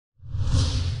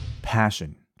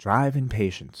passion, drive, and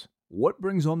patience. What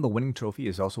brings home the winning trophy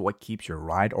is also what keeps your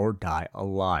ride or die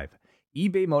alive.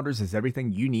 eBay Motors has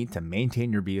everything you need to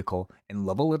maintain your vehicle and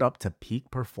level it up to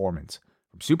peak performance.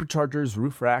 From superchargers,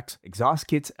 roof racks, exhaust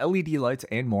kits, LED lights,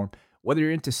 and more, whether you're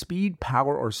into speed,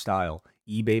 power, or style,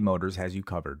 eBay Motors has you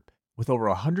covered. With over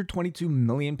 122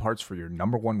 million parts for your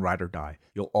number one ride or die,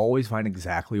 you'll always find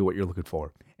exactly what you're looking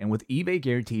for. And with eBay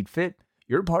Guaranteed Fit,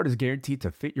 your part is guaranteed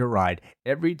to fit your ride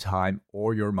every time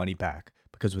or your money back.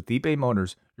 Because with eBay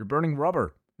Motors, you're burning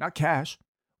rubber, not cash.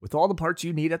 With all the parts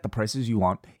you need at the prices you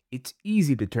want, it's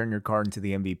easy to turn your car into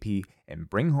the MVP and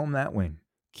bring home that win.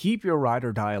 Keep your ride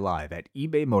or die alive at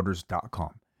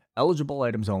ebaymotors.com. Eligible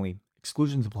items only.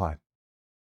 Exclusions apply.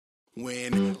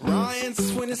 When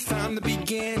it's time to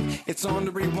begin, it's on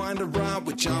the Rewind to Ride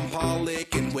with John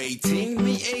Pollock and waiting.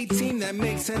 The A-Team that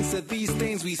makes sense of these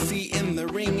things we see in the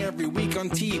ring every week on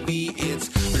TV. It's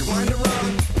Rewind to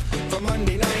Ride for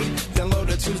Monday night. Download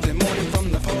it Tuesday morning from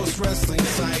the Post Wrestling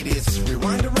site. It's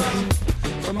Rewind to Ride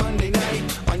for Monday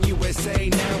night on USA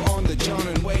Now on the John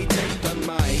and Wade Take the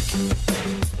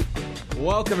Mic.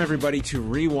 Welcome everybody to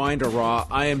Rewind to Raw.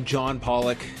 I am John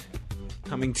Pollock,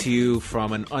 coming to you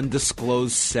from an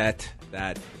undisclosed set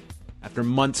that, after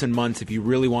months and months, if you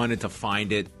really wanted to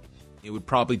find it, it would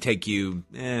probably take you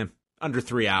under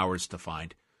 3 hours to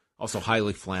find. Also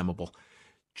highly flammable.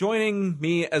 Joining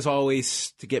me, as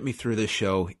always, to get me through this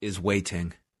show is Wei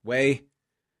Ting. Wei,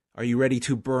 are you ready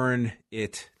to burn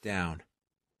it down?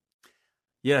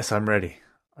 Yes, I'm ready.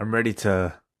 I'm ready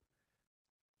to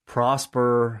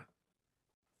prosper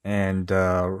and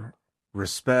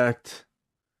respect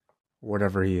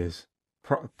whatever he is.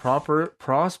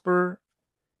 Prosper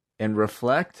and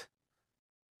reflect.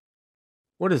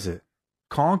 What is it?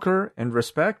 Conquer and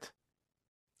respect?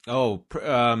 Oh,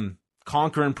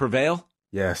 conquer and prevail?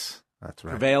 Yes, that's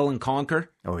right. Prevail and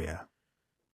conquer? Oh, yeah.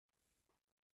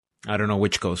 I don't know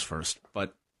which goes first,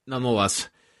 but nonetheless,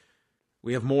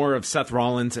 we have more of Seth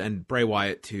Rollins and Bray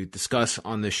Wyatt to discuss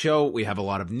on this show. We have a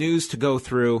lot of news to go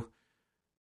through.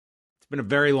 It's been a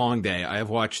very long day. I have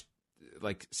watched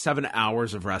like 7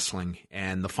 hours of wrestling,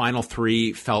 and the final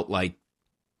 3 felt like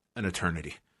an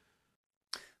eternity.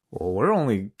 Well, we're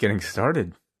only getting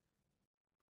started.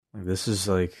 This is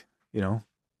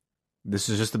this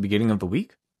is just the beginning of the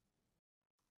week.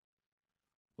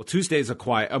 Well, Tuesday's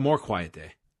a more quiet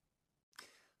day.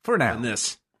 For now. And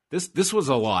this was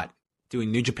a lot,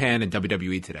 doing New Japan and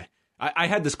WWE today. I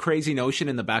had this crazy notion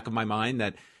in the back of my mind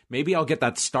that maybe I'll get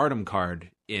that Stardom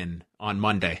card in on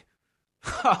Monday.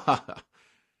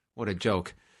 What a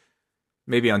joke.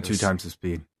 Maybe on 2 times the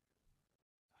speed.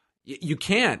 You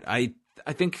can't. I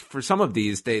think for some of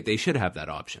these, they should have that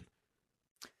option.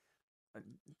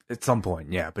 At some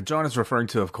point, yeah. But John is referring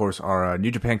to, of course, our New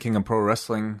Japan King of Pro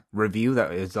Wrestling review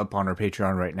that is up on our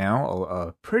Patreon right now.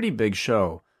 A pretty big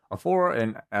show. A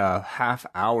 4.5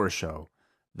 hour show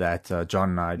that John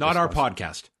and I Not discussed. our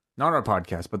podcast. Not our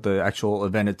podcast, but the actual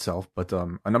event itself. But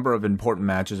a number of important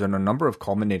matches and a number of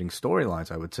culminating storylines,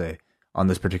 I would say, on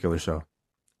this particular show.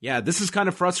 Yeah, this is kind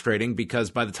of frustrating because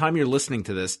by the time you're listening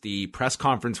to this, the press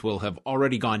conference will have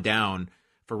already gone down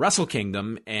for Wrestle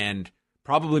Kingdom and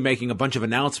probably making a bunch of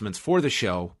announcements for the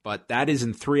show, but that is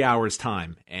in 3 hours'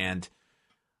 time, and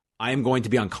I am going to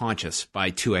be unconscious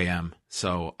by 2 a.m.,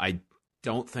 so I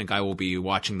don't think I will be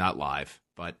watching that live,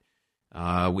 but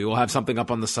we will have something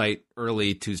up on the site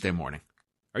early Tuesday morning.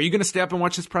 Are you going to stay up and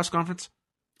watch this press conference?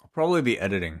 I'll probably be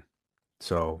editing,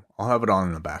 so I'll have it on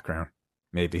in the background.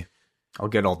 Maybe. I'll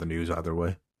get all the news either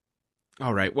way.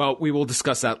 All right. Well, we will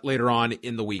discuss that later on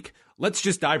in the week. Let's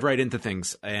just dive right into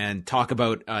things and talk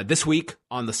about this week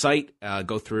on the site,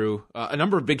 go through a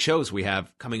number of big shows we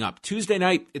have coming up. Tuesday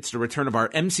night, it's the return of our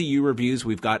MCU reviews.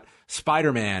 We've got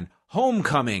Spider-Man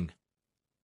Homecoming.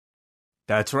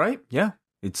 That's right. Yeah.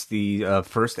 It's the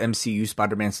first MCU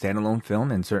Spider-Man standalone film,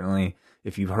 and certainly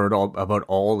if you've heard about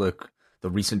all the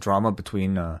recent drama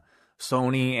between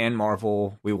Sony and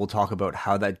Marvel, we will talk about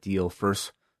how that deal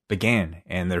first began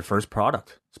and their first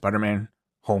product, Spider-Man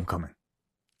Homecoming.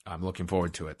 I'm looking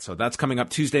forward to it. So that's coming up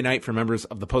Tuesday night for members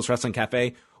of the Post Wrestling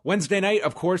Cafe. Wednesday night,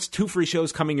 of course, 2 free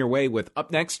shows coming your way with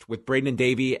Up Next with Braden and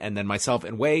Davey, and then myself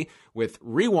and Wei with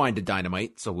Rewind to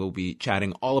Dynamite. So we'll be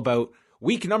chatting all about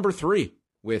week number 3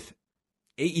 with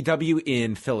AEW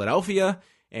in Philadelphia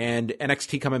and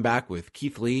NXT coming back with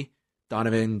Keith Lee,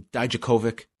 Donovan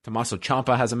Dijakovic, Tommaso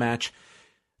Ciampa has a match.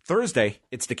 Thursday,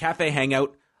 it's the Cafe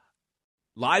Hangout.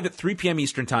 Live at 3 p.m.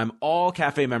 Eastern Time, all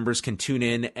Cafe members can tune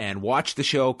in and watch the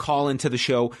show, call into the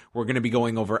show. We're going to be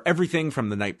going over everything from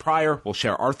the night prior. We'll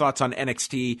share our thoughts on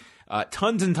NXT.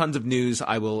 Tons and tons of news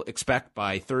I will expect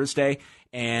by Thursday.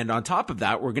 And on top of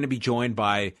that, we're going to be joined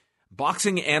by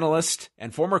boxing analyst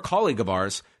and former colleague of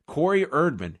ours, Corey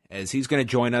Erdman, as he's going to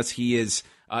join us. He is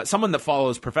someone that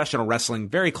follows professional wrestling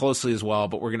very closely as well,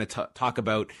 but we're going to talk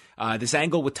about this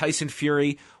angle with Tyson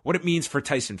Fury, what it means for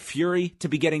Tyson Fury to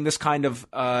be getting this kind of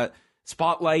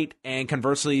spotlight, and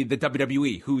conversely, the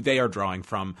WWE, who they are drawing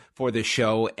from for this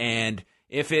show, and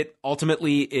if it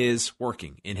ultimately is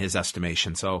working in his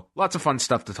estimation. So lots of fun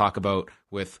stuff to talk about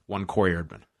with one Corey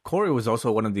Erdman. Corey was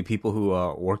also one of the people who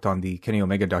worked on the Kenny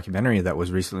Omega documentary that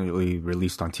was recently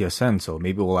released on TSN. So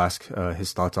maybe we'll ask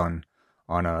his thoughts on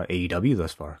AEW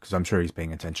thus far, because I'm sure he's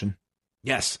paying attention.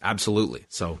 Yes, absolutely.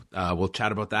 So we'll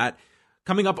chat about that.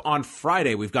 Coming up on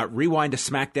Friday, we've got Rewind to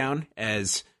SmackDown,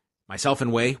 as myself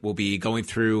and Wai will be going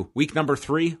through week number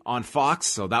 3 on Fox.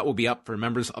 So that will be up for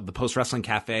members of the Post Wrestling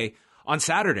Cafe. On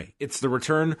Saturday, it's the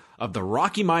return of the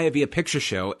Rocky Maivia Picture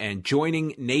Show, and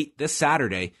joining Nate this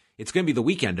Saturday, it's going to be the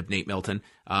weekend of Nate Milton.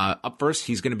 Up first,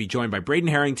 he's going to be joined by Braden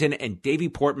Harrington and Davey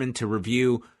Portman to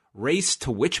review Race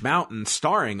to Witch Mountain,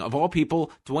 starring, of all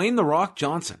people, Dwayne The Rock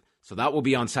Johnson. So that will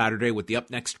be on Saturday with the Up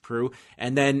Next crew.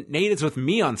 And then Nate is with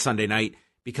me on Sunday night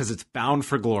because it's Bound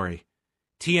for Glory,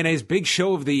 TNA's big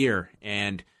show of the year.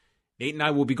 And Nate and I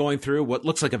will be going through what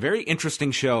looks like a very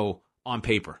interesting show on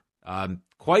paper.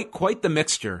 Quite the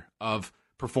mixture of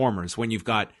performers when you've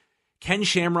got Ken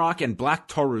Shamrock and Black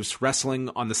Taurus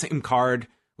wrestling on the same card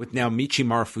with now Michi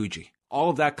Marufuji. All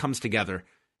of that comes together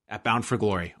at Bound for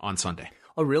Glory on Sunday.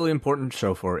 A really important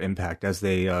show for Impact as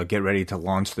they get ready to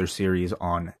launch their series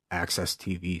on Access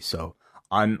TV. So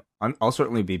I'll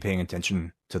certainly be paying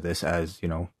attention to this as,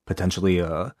 potentially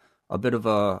a bit of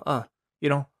a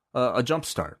jump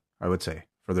start, I would say,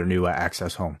 for their new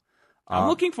Access home. I'm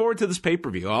looking forward to this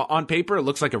pay-per-view. On paper, it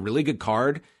looks like a really good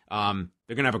card.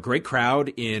 They're going to have a great crowd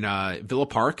in Villa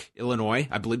Park, Illinois.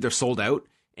 I believe they're sold out,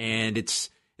 and it's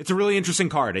a really interesting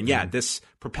card. And yeah, this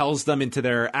propels them into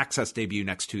their Access debut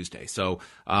next Tuesday. So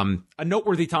a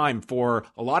noteworthy time for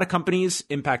a lot of companies,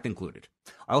 Impact included.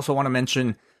 I also want to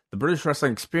mention the British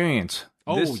Wrestling Experience.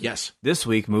 Yes. This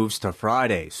week moves to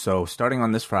Friday. So starting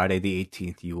on this Friday, the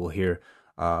 18th, you will hear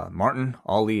Martin,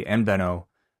 Ollie, and Benno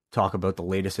talk about the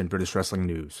latest in British wrestling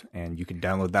news. And you can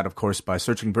download that, of course, by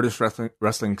searching British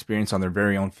Wrestling Experience on their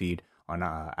very own feed on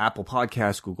Apple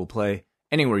Podcasts, Google Play,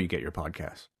 anywhere you get your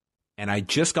podcasts. And I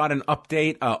just got an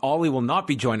update. Ollie will not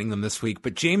be joining them this week,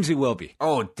 but Jamesy will be.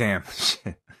 Oh, damn.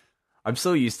 I'm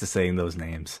so used to saying those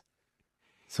names.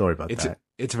 Sorry about that.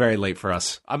 It's very late for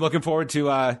us. I'm looking forward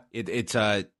to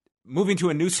it's moving to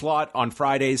a new slot on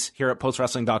Fridays here at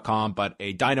postwrestling.com, but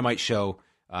a dynamite show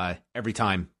every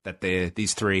time that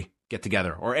these three get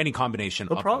together, or any combination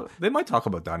of them. They might talk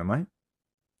about Dynamite.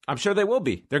 I'm sure they will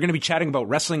be. They're going to be chatting about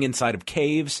wrestling inside of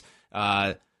caves,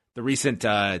 the recent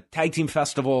tag team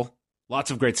festival. Lots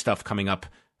of great stuff coming up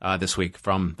this week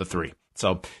from the three.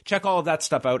 So check all of that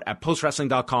stuff out at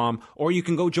postwrestling.com, or you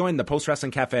can go join the Post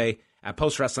Wrestling Cafe at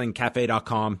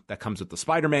postwrestlingcafe.com. That comes with the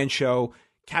Spider-Man show,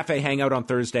 Cafe Hangout on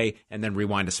Thursday, and then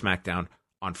Rewind to SmackDown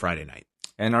on Friday night.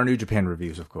 And our New Japan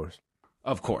reviews, of course.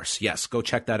 Of course, yes. Go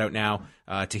check that out now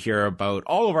to hear about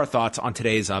all of our thoughts on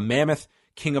today's Mammoth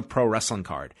King of Pro Wrestling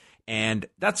card. And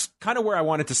that's kind of where I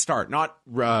wanted to start, not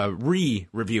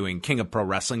re-reviewing King of Pro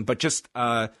Wrestling, but just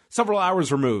several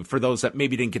hours removed for those that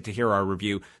maybe didn't get to hear our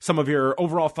review. Some of your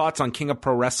overall thoughts on King of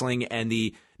Pro Wrestling and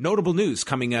the notable news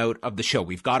coming out of the show.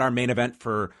 We've got our main event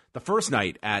for the first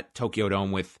night at Tokyo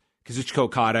Dome with Kazuchika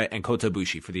Okada and Kota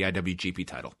Ibushi for the IWGP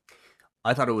title.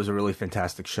 I thought it was a really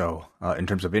fantastic show in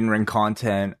terms of in-ring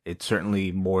content. It's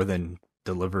certainly more than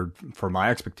delivered for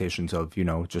my expectations of,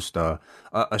 just a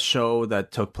show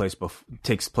that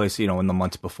takes place, in the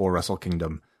months before Wrestle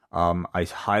Kingdom. I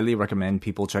highly recommend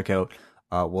people check out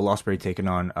Will Ospreay taking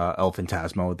on El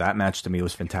Phantasmo. That match to me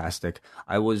was fantastic.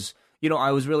 I was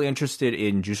really interested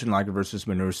in Jushin Liger versus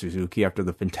Minoru Suzuki after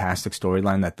the fantastic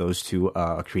storyline that those two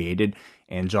created.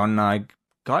 And John and I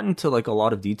got into a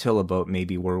lot of detail about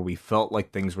maybe where we felt like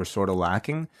things were sort of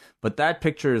lacking, but that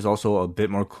picture is also a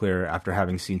bit more clear after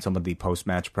having seen some of the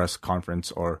post-match press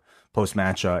conference or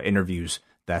post-match interviews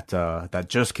that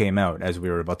just came out as we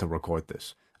were about to record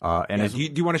this. Do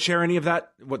you want to share any of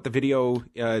that? What the video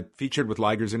featured with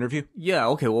Liger's interview? Yeah.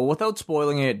 Okay. Well, without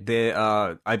spoiling it,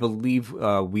 I believe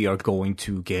we are going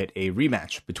to get a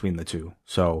rematch between the two.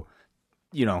 So,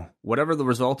 whatever the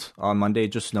result on Monday,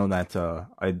 just know that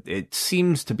it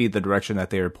seems to be the direction that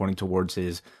they are pointing towards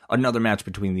is another match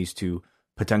between these two,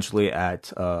 potentially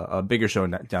at a bigger show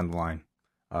down the line.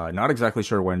 Not exactly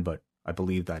sure when, but I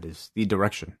believe that is the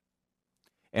direction.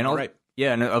 And all right.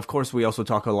 Yeah, and of course we also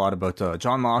talk a lot about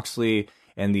Jon Moxley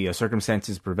and the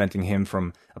circumstances preventing him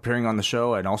from appearing on the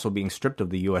show and also being stripped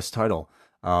of the U.S. title.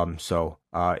 So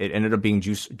it ended up being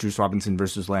Juice Robinson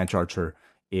versus Lance Archer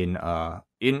in a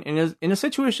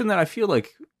situation that I feel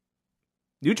like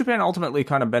New Japan ultimately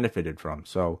kind of benefited from.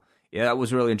 So yeah, that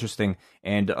was really interesting,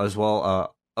 and as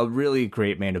well a really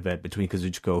great main event between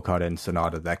Kazuchika Okada and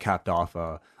Sonata that capped off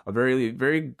a very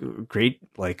very great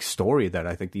like story that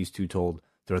I think these two told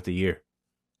throughout the year.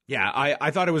 Yeah,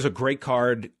 I thought it was a great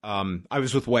card. I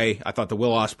was with Way. I thought the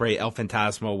Will Ospreay El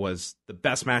Fantasma was the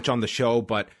best match on the show,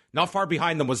 but not far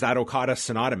behind them was that Okada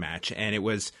Sonata match, and it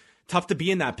was tough to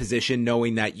be in that position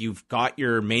knowing that you've got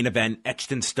your main event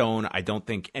etched in stone. I don't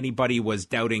think anybody was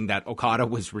doubting that Okada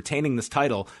was retaining this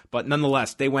title, but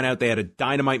nonetheless, they went out, they had a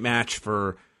dynamite match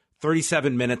for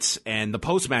 37 minutes, and the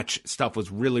post-match stuff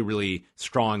was really, really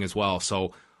strong as well.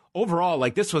 So overall,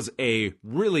 like, this was a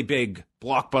really big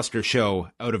blockbuster show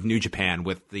out of New Japan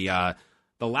with the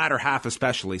latter half,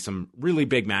 especially some really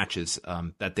big matches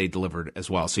that they delivered as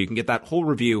well. So you can get that whole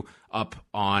review up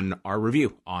on our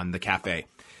review on the Cafe.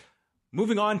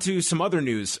 Moving on to some other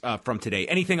news from today.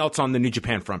 Anything else on the New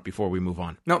Japan front before we move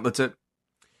on? No, that's it.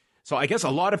 So I guess a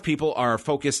lot of people are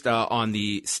focused on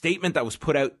the statement that was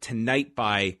put out tonight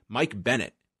by Mike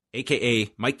Bennett, a.k.a.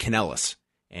 Mike Kanellis.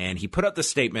 And he put out the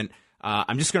statement.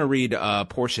 I'm just going to read a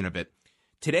portion of it.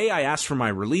 Today, I asked for my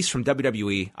release from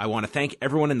WWE. I want to thank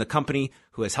everyone in the company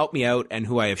who has helped me out and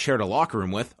who I have shared a locker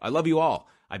room with. I love you all.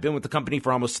 I've been with the company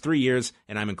for almost 3 years,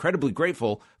 and I'm incredibly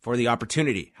grateful for the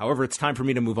opportunity. However, it's time for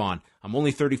me to move on. I'm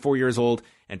only 34 years old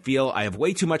and feel I have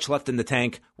way too much left in the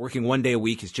tank. Working 1 day a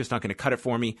week is just not going to cut it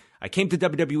for me. I came to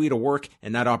WWE to work,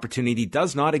 and that opportunity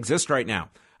does not exist right now.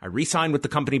 I re-signed with the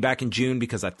company back in June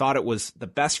because I thought it was the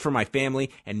best for my family,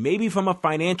 and maybe from a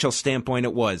financial standpoint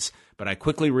it was. But I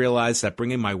quickly realized that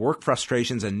bringing my work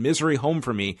frustrations and misery home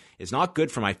for me is not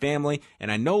good for my family,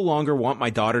 and I no longer want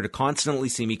my daughter to constantly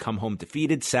see me come home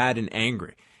defeated, sad, and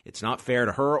angry. It's not fair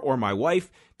to her or my wife.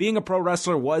 Being a pro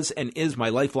wrestler was and is my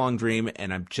lifelong dream,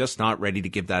 and I'm just not ready to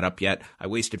give that up yet. I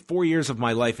wasted 4 years of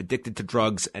my life addicted to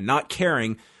drugs and not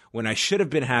caring when I should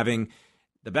have been having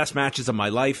the best matches of my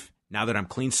life. Now that I'm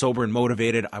clean, sober, and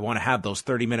motivated, I want to have those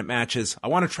 30-minute matches. I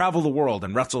want to travel the world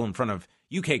and wrestle in front of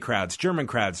UK crowds, German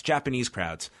crowds, Japanese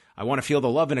crowds. I want to feel the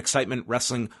love and excitement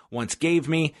wrestling once gave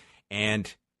me. And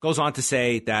goes on to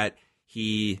say that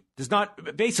he does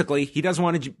not, basically, he doesn't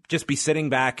want to just be sitting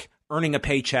back, earning a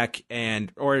paycheck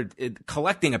or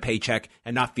collecting a paycheck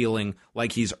and not feeling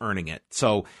like he's earning it.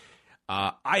 So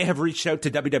I have reached out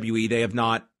to WWE. They have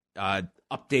not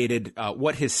updated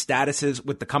what his status is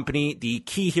with the company. The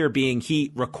key here being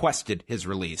he requested his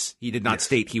release. He did not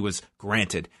state he was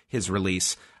granted his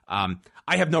release.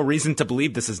 I have no reason to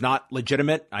believe this is not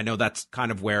legitimate. I know that's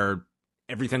kind of where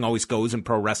everything always goes in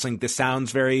pro wrestling. This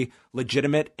sounds very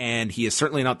legitimate, and he is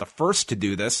certainly not the first to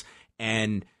do this,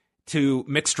 and to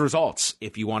mixed results.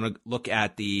 If you want to look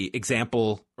at the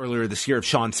example earlier this year of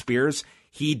Shawn Spears,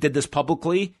 he did this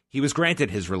publicly. He was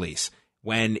granted his release.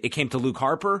 When it came to Luke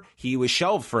Harper, he was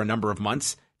shelved for a number of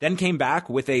months, then came back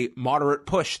with a moderate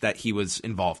push that he was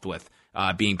involved with,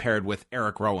 being paired with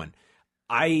Eric Rowan.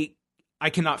 I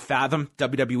cannot fathom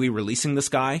WWE releasing this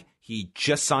guy. He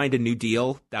just signed a new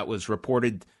deal that was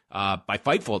reported by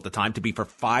Fightful at the time to be for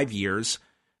 5 years.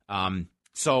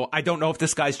 So I don't know if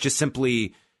this guy's just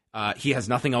simply, he has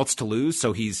nothing else to lose,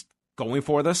 so he's going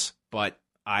for this, but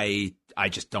I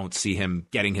just don't see him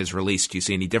getting his release. Do you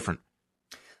see any different?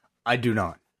 I do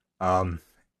not. But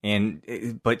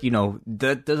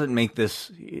that doesn't make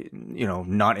this,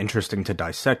 not interesting to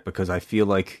dissect, because I feel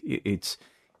like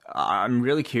I'm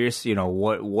really curious,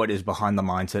 what is behind the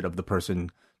mindset of the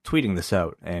person tweeting this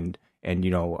out, and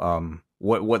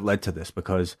what led to this,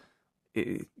 because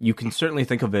you can certainly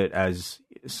think of it as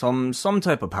some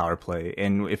type of power play.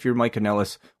 And if you're Mike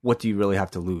Kanellis, what do you really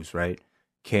have to lose, right?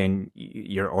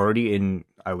 You're already in,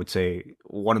 I would say,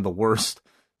 one of the worst.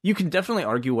 You can definitely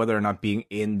argue whether or not being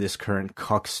in this current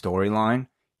cuck storyline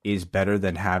is better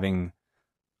than having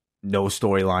no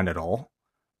storyline at all.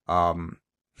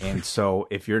 And so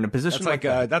if you're in a position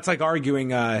that's like arguing,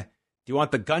 do you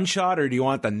want the gunshot or do you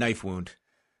want the knife wound?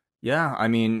 Yeah, I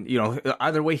mean,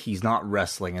 either way, he's not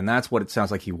wrestling, and that's what it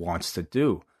sounds like he wants to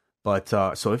do. But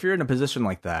so if you're in a position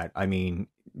like that, I mean,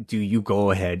 do you go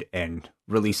ahead and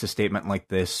release a statement like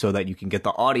this so that you can get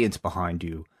the audience behind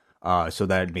you? So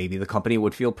that maybe the company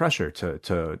would feel pressure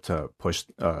to push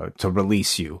to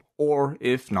release you, or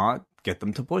if not, get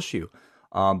them to push you,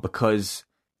 because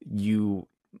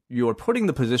you're putting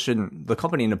the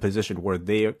company in a position where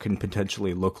they can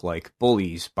potentially look like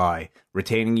bullies by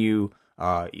retaining you,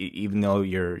 even though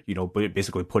you're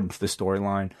basically put into the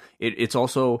storyline. It's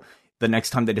also the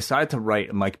next time they decide to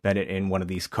write Mike Bennett in one of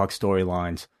these cuck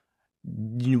storylines,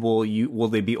 will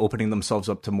they be opening themselves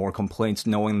up to more complaints,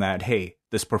 knowing that, hey,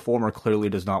 this performer clearly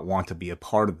does not want to be a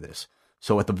part of this?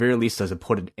 So at the very least, does it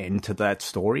put an end to that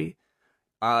story?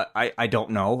 I don't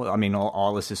know. I mean,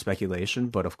 all this is speculation,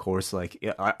 but of course, like,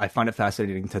 I find it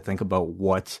fascinating to think about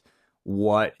what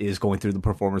is going through the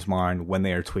performer's mind when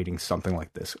they are tweeting something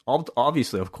like this.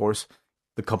 Obviously, of course,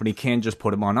 the company can just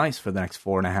put him on ice for the next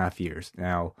 4.5 years.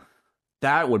 Now,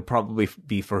 that would probably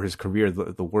be for his career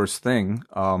the worst thing.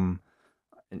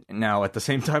 Now, at the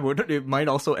same time, it might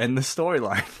also end the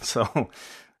storyline. So,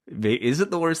 is it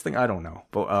the worst thing? I don't know,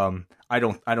 but I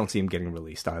don't see him getting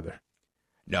released either.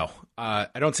 No, I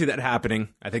don't see that happening.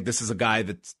 I think this is a guy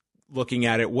that's looking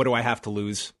at it. What do I have to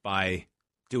lose by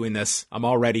doing this? I'm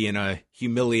already in a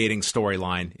humiliating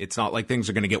storyline. It's not like things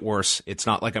are going to get worse. It's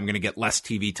not like I'm going to get less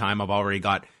TV time. I've already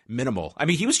got minimal. I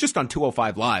mean, he was just on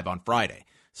 205 Live on Friday.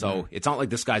 So It's not like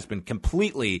this guy's been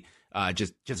completely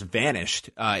just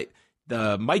vanished.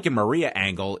 The Mike and Maria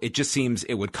angle, it just seems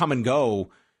it would come and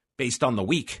go based on the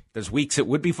week. There's weeks it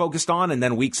would be focused on, and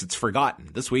then weeks it's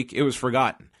forgotten. This week, it was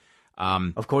forgotten.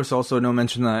 Of course, also no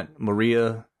mention that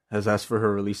Maria has asked for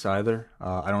her release either.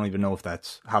 I don't even know if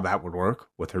that's how that would work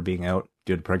with her being out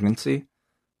due to pregnancy.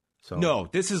 So no,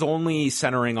 this is only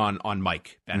centering on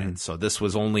Mike Bennett. Mm-hmm. So this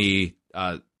was only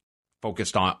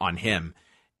focused on him.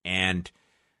 And,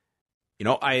 you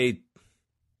know, I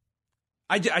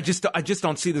just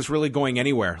don't see this really going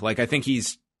anywhere. Like, I think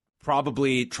he's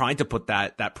probably trying to put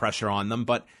that pressure on them.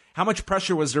 But how much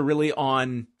pressure was there really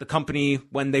on the company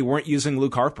when they weren't using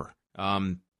Luke Harper?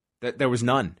 There was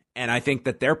none. And I think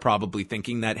that they're probably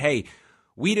thinking that, hey,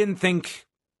 we didn't think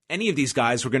any of these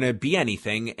guys were going to be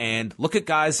anything. And look at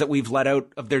guys that we've let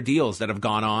out of their deals that have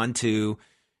gone on to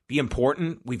be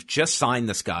important. We've just signed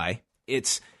this guy.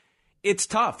 It's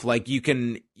tough. Like, you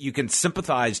can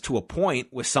sympathize to a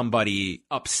point with somebody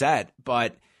upset,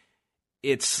 but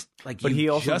it's like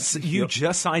you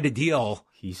just signed a deal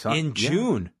in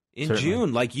June.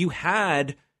 June, like, you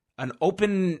had an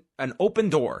open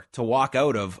door to walk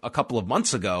out of a couple of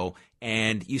months ago,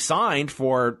 and you signed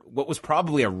for what was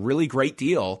probably a really great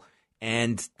deal,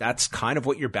 and that's kind of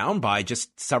what you're bound by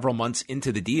just several months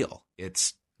into the deal.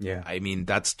 I mean,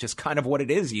 that's just kind of what it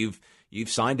is. You've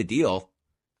signed a deal.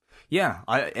 Yeah,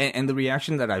 and the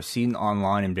reaction that I've seen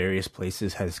online in various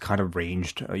places has kind of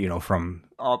ranged, from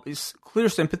clear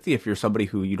sympathy if you're somebody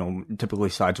who, typically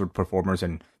sides with performers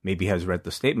and maybe has read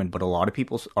the statement, but a lot of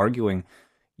people arguing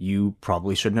you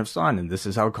probably shouldn't have signed, and this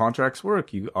is how contracts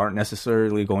work. You aren't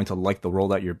necessarily going to like the role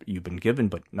that you've been given,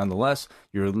 but nonetheless,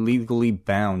 you're legally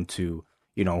bound to,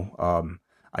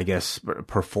 I guess,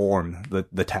 perform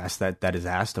the task that is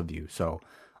asked of you. So,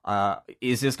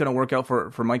 is this going to work out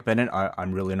for Mike Bennett?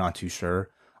 I'm really not too sure.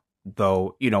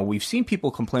 Though, we've seen people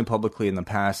complain publicly in the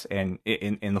past, and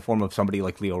in the form of somebody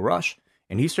like Lio Rush,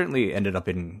 and he certainly ended up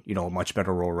in, a much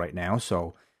better role right now.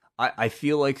 So I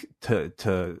feel like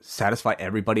to satisfy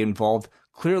everybody involved,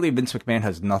 clearly Vince McMahon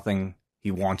has nothing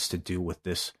he wants to do with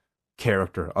this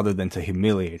character other than to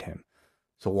humiliate him.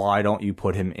 So why don't you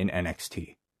put him in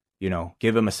NXT?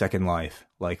 Give him a second life.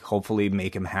 Like, hopefully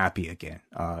make him happy again.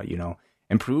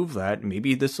 And prove that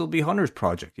maybe this will be Hunter's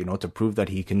project, to prove that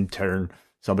he can turn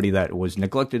somebody that was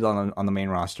neglected on the main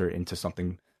roster into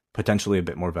something potentially a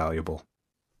bit more valuable.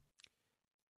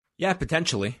 Yeah,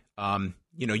 potentially.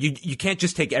 You can't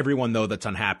just take everyone, though, that's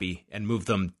unhappy and move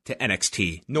them to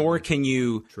NXT, nor can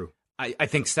you, I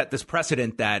think, set this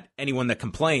precedent that anyone that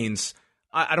complains,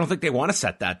 I don't think they want to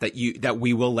set that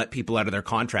we will let people out of their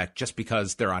contract just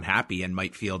because they're unhappy and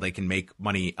might feel they can make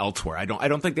money elsewhere. I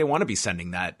don't think they want to be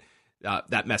sending that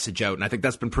message out. And I think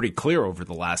that's been pretty clear over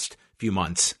the last few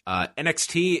months.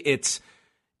 NXT, it's,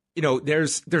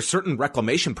 there's certain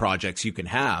reclamation projects you can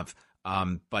have,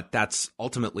 but that's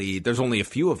ultimately, there's only a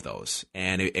few of those.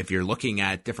 And if you're looking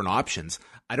at different options,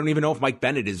 I don't even know if Mike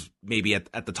Bennett is maybe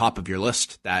at the top of your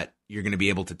list that you're going to be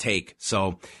able to take.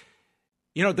 So,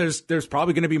 there's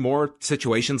probably going to be more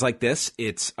situations like this.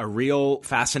 It's a real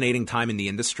fascinating time in the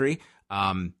industry.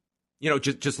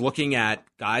 Just looking at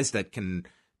guys that can,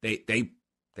 They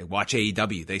watch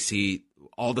AEW. They see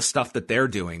all the stuff that they're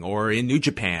doing, or in New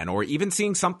Japan, or even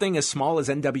seeing something as small as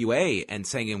NWA and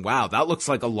saying, wow, that looks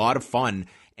like a lot of fun.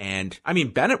 And I mean,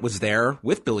 Bennett was there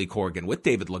with Billy Corgan, with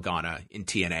David Lagana in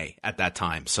TNA at that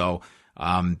time. So,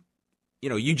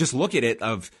 you just look at it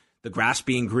of the grass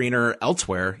being greener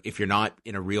elsewhere. If you're not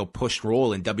in a real pushed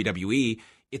role in WWE,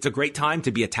 it's a great time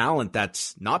to be a talent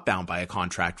that's not bound by a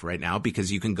contract right now,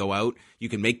 because you can go out, you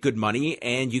can make good money,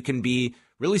 and you can be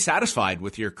really satisfied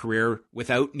with your career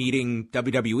without needing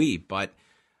WWE. But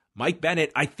Mike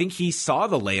Bennett, I think he saw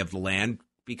the lay of the land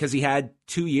because he had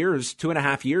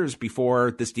 2.5 years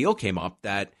before this deal came up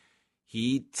that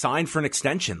he signed for an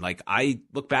extension. Like, I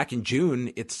look back in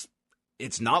June, it's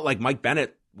not like Mike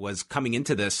Bennett was coming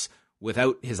into this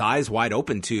without his eyes wide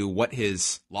open to what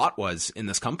his lot was in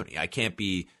this company. I can't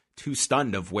be too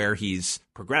stunned of where he's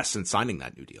progressed in signing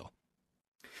that new deal.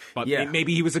 But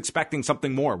maybe he was expecting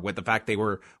something more with the fact they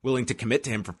were willing to commit to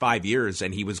him for 5 years,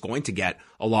 and he was going to get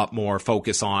a lot more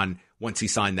focus on once he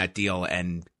signed that deal,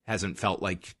 and hasn't felt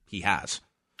like he has.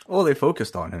 Well, they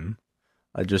focused on him.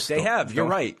 You're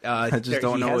right. I just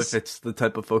don't know if it's the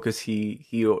type of focus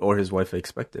he or his wife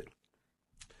expected.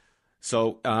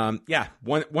 So,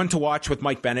 one to watch with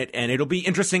Mike Bennett, and it'll be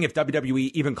interesting if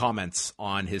WWE even comments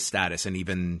on his status and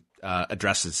even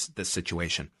addresses this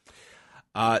situation.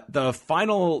 The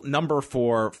final number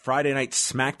for Friday Night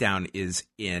SmackDown is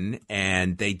in,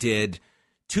 and they did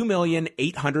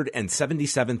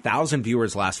 2,877,000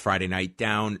 viewers last Friday night,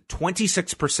 down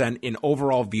 26% in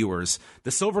overall viewers.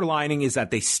 The silver lining is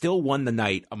that they still won the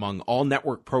night among all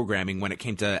network programming when it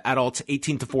came to adults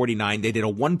 18 to 49. They did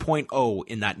a 1.0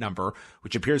 in that number,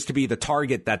 which appears to be the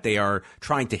target that they are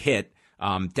trying to hit,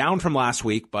 down from last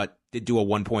week, but did do a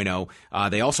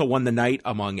 1.0. They also won the night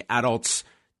among adults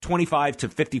 25 to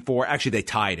 54. Actually, they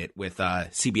tied it with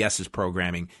CBS's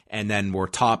programming, and then were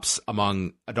tops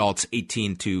among adults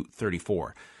 18 to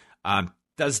 34.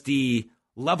 Does the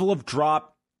level of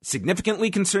drop significantly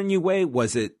concern you, Wei?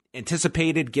 Was it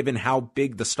anticipated given how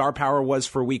big the star power was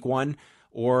for week one?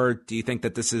 Or do you think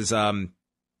that this is a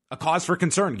cause for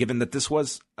concern given that this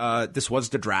was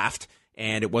the draft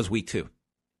and it was week two?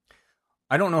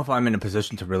 I don't know if I'm in a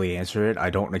position to really answer it. I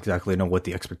don't exactly know what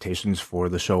the expectations for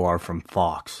the show are from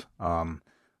Fox.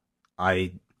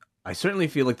 I certainly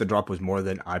feel like the drop was more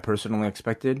than I personally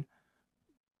expected.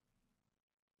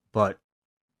 But,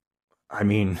 I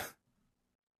mean,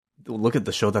 look at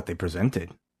the show that they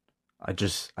presented. I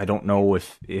don't know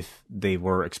if they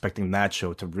were expecting that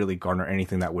show to really garner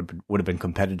anything that would have been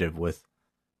competitive with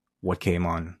what came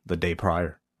on the day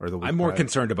prior or the week I'm more prior.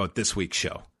 Concerned about this week's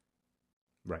show.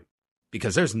 Right.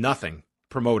 Because there's nothing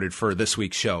promoted for this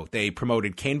week's show. They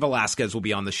promoted Cain Velasquez will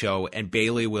be on the show and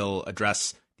Bayley will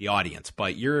address the audience.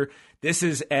 But this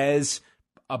is as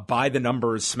a by the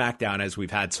numbers SmackDown as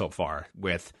we've had so far,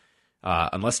 with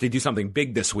unless they do something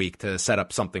big this week to set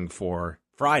up something for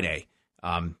Friday.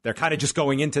 They're kind of just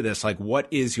going into this like, what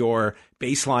is your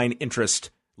baseline interest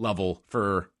level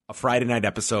for a Friday night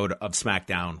episode of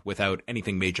SmackDown without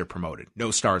anything major promoted,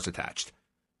 no stars attached?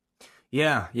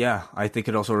 Yeah. I think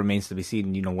it also remains to be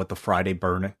seen, what the Friday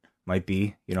burn might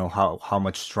be, how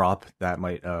much drop that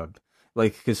might,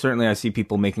 because certainly I see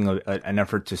people making an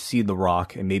effort to see The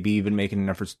Rock and maybe even making an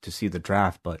effort to see the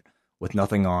draft, but with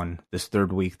nothing on this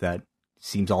third week that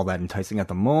seems all that enticing at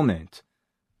the moment,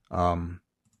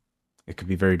 it could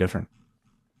be very different.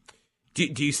 Do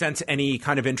you sense any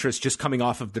kind of interest just coming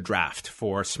off of the draft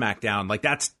for SmackDown? Like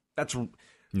that's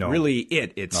no, really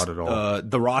it's not at all.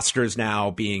 The rosters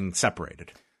now being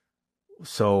separated.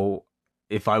 So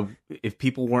if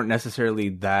people weren't necessarily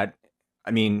that,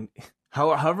 I mean,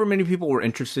 however many people were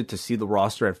interested to see the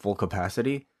roster at full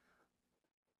capacity,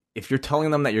 if you're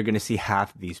telling them that you're going to see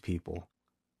half of these people,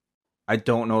 I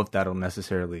don't know if that'll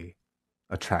necessarily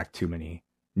attract too many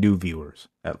new viewers,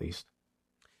 at least.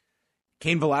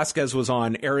 Cain Velasquez was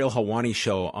on Ariel Helwani's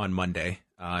show on Monday,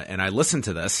 and I listened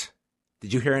to this.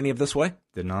 Did you hear any of this, Way?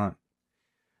 Did not.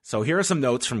 So here are some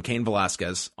notes from Cain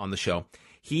Velasquez on the show.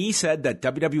 He said that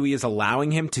WWE is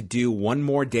allowing him to do one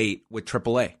more date with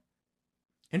AAA.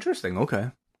 Interesting.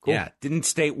 Okay. Cool. Yeah. Didn't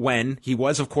state when. He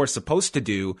was, of course, supposed to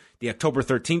do the October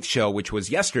 13th show, which was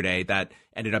yesterday, that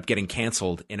ended up getting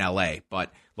canceled in LA.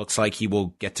 But looks like he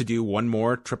will get to do one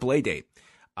more AAA date.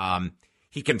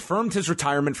 He confirmed his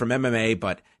retirement from MMA,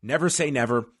 but never say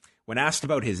never. When asked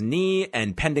about his knee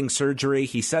and pending surgery,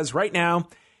 he says right now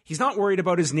he's not worried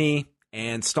about his knee,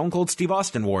 and Stone Cold Steve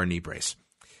Austin wore a knee brace.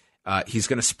 He's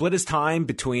going to split his time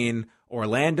between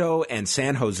Orlando and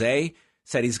San Jose.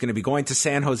 Said he's going to be going to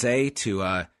San Jose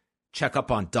to check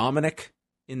up on Dominic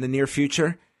in the near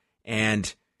future.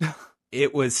 And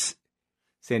it was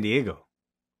San Diego.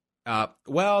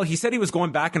 Well, he said he was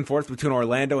going back and forth between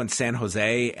Orlando and San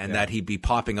Jose, and that he'd be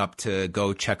popping up to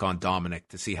go check on Dominic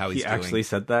to see how he's doing. He actually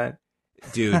said that?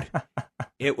 Dude,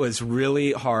 it was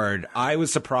really hard. I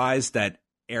was surprised that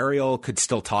Ariel could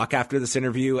still talk after this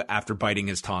interview after biting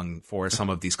his tongue for some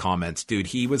of these comments. Dude,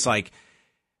 he was like,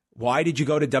 why did you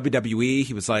go to WWE?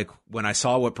 He was like, when I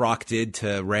saw what Brock did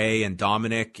to Ray and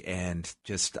Dominic, and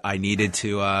just I needed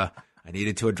to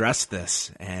address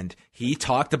this. And he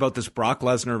talked about this Brock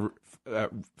Lesnar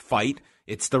fight.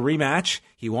 It's the rematch.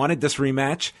 He wanted this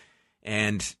rematch.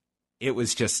 And it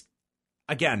was just,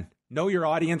 again, know your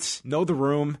audience, know the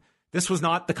room. This was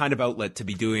not the kind of outlet to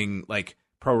be doing like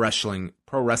pro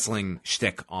wrestling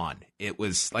shtick on. It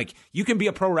was like, you can be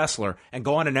a pro wrestler and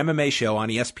go on an MMA show on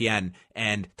ESPN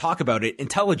and talk about it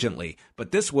intelligently,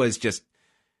 but this was just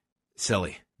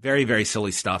silly. Very, very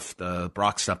silly stuff. The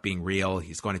Brock stuff being real.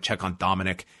 He's going to check on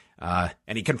Dominic.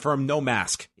 And he confirmed no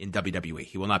mask in WWE.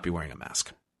 He will not be wearing a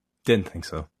mask. Didn't think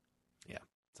so. Yeah.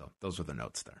 So those were the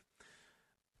notes there.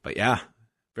 But yeah,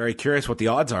 very curious what the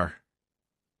odds are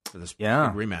for this big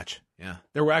rematch. Yeah.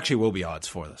 There actually will be odds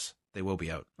for this. They will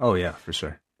be out. Oh, yeah, for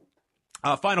sure.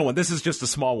 Final one. This is just a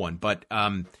small one, but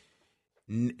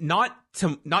not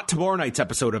tomorrow night's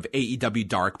episode of AEW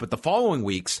Dark, but the following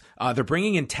week's. They're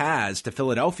bringing in Taz to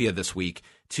Philadelphia this week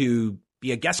to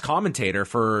be a guest commentator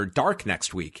for Dark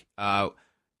next week. How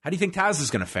do you think Taz is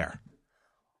going to fare?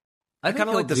 I kind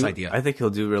of like this idea. I think he'll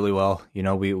do really well. You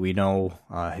know, we know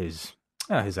his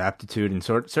aptitude and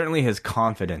certainly his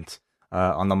confidence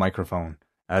on the microphone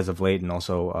as of late, and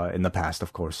also in the past,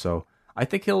 of course. So I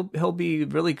think he'll be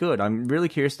really good. I'm really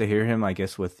curious to hear him, I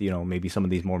guess, with, you know, maybe some of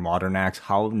these more modern acts.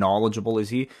 How knowledgeable is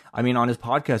he? I mean, on his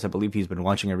podcast, I believe he's been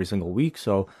watching every single week.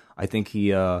 So I think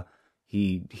he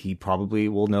probably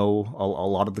will know a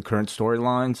lot of the current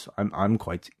storylines. I'm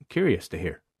quite curious to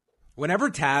hear. Whenever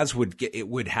Taz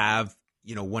would have,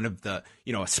 you know, one of the,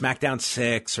 you know, a SmackDown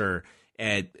 6 or,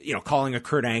 you know, calling a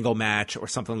Kurt Angle match or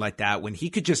something like that, when he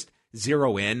could just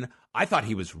zero in, I thought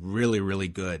he was really, really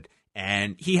good.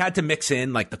 And he had to mix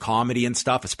in like the comedy and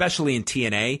stuff, especially in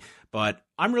TNA. But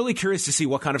I'm really curious to see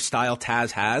what kind of style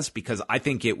Taz has, because I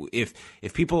think if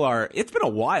people are, it's been a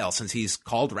while since he's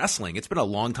called wrestling. It's been a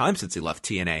long time since he left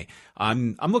TNA.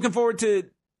 I'm looking forward to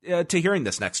hearing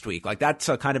this next week. Like, that's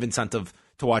a kind of incentive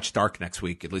to watch Dark next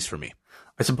week, at least for me.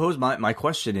 I suppose my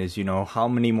question is, you know, how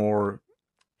many more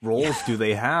roles do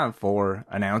they have for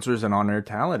announcers and on-air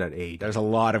talent at AEW? There's a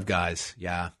lot of guys.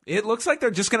 Yeah. It looks like they're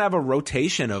just going to have a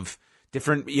rotation of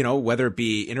different, you know, whether it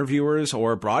be interviewers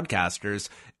or broadcasters,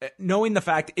 knowing the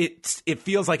fact it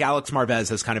feels like Alex Marvez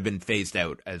has kind of been phased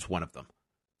out as one of them.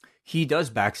 He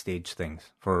does backstage things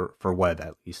for Webb,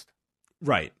 at least.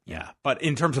 Right. Yeah. But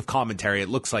in terms of commentary, it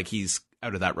looks like he's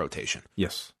out of that rotation.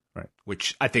 Yes. Right.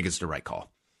 Which I think is the right call.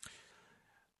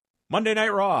 Monday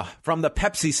Night Raw from the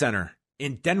Pepsi Center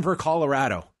in Denver,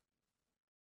 Colorado.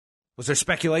 Was there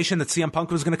speculation that CM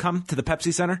Punk was going to come to the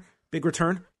Pepsi Center? Big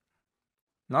return?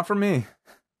 Not for me.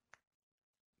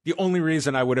 The only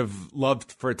reason I would have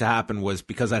loved for it to happen was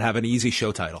because I'd have an easy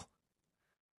show title.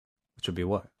 Which would be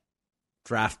what?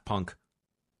 Draft Punk.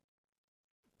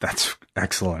 That's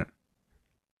excellent.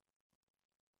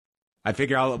 I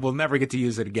figure we'll never get to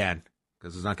use it again,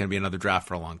 because there's not going to be another draft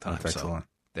for a long time. That's excellent.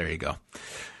 There you go.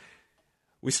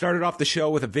 We started off the show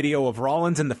with a video of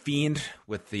Rollins and The Fiend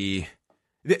with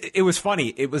it was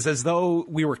funny. It was as though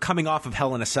we were coming off of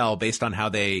Hell in a Cell based on how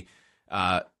they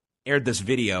aired this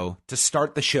video to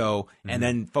start the show, and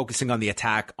then focusing on the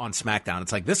attack on SmackDown.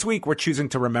 It's like, this week we're choosing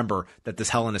to remember that this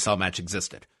Hell in a Cell match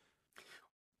existed.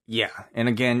 Yeah. And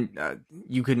again,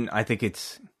 you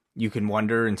can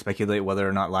wonder and speculate whether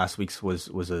or not last week's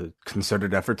was a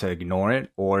concerted effort to ignore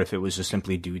it, or if it was just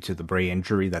simply due to the Bray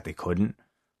injury that they couldn't.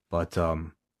 But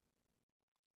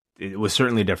it was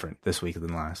certainly different this week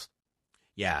than last.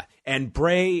 Yeah. And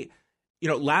Bray, you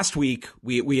know, last week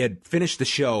we had finished the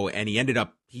show, and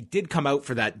he did come out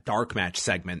for that dark match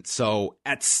segment. So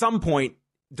at some point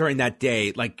during that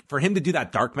day, like, for him to do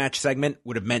that dark match segment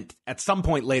would have meant at some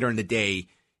point later in the day,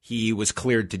 he was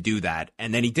cleared to do that.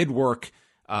 And then he did work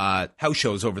house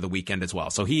shows over the weekend as well.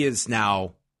 So he is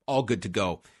now all good to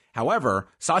go. However,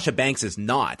 Sasha Banks is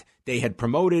not. They had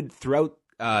promoted throughout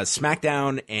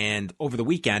SmackDown and over the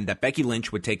weekend that Becky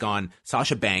Lynch would take on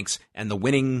Sasha Banks, and the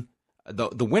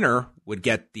winner would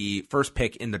get the first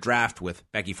pick in the draft, with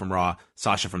Becky from Raw,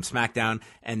 Sasha from SmackDown.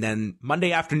 And then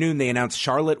Monday afternoon, they announced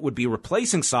Charlotte would be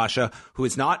replacing Sasha, who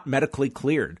is not medically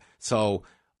cleared. So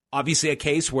obviously a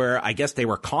case where I guess they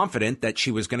were confident that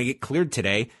she was going to get cleared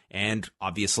today, and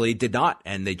obviously did not.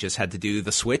 And they just had to do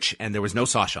the switch, and there was no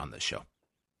Sasha on this show.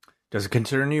 Does it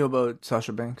concern you about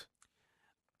Sasha Banks?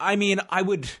 I mean,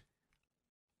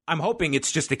 I'm hoping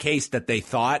it's just a case that they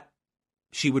thought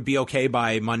she would be okay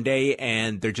by Monday,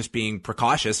 and they're just being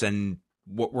precautious and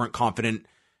weren't confident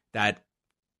that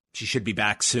she should be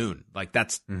back soon. Like,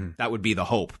 that would be the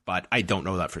hope, but I don't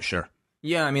know that for sure.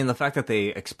 Yeah, I mean, the fact that they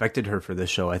expected her for this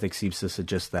show, I think, seems to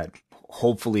suggest that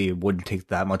hopefully it wouldn't take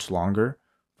that much longer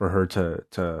for her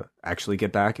to actually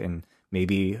get back. And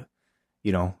maybe,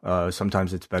 you know,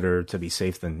 sometimes it's better to be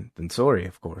safe than sorry,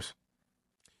 of course.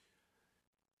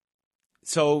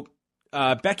 So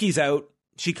Becky's out.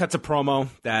 She cuts a promo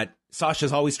that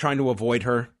Sasha's always trying to avoid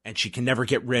her, and she can never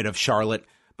get rid of Charlotte.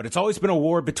 But it's always been a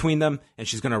war between them, and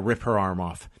she's going to rip her arm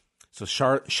off. So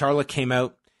Charlotte came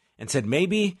out and said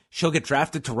maybe she'll get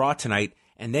drafted to Raw tonight,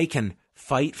 and they can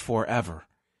fight forever.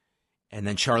 And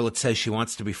then Charlotte says she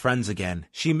wants to be friends again.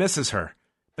 She misses her.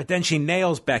 But then she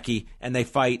nails Becky, and they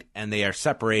fight, and they are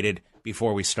separated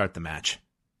before we start the match.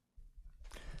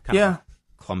 Kind of a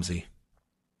clumsy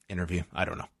interview. I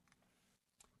don't know.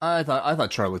 I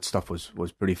thought Charlotte's stuff was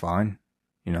pretty fine,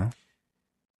 you know.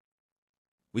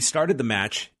 We started the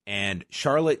match, and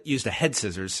Charlotte used a head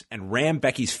scissors and rammed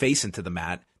Becky's face into the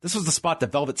mat. This was the spot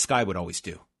that Velvet Sky would always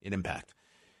do in Impact.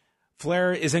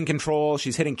 Flair is in control.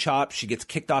 She's hitting chops. She gets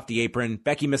kicked off the apron.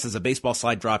 Becky misses a baseball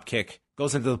slide drop kick,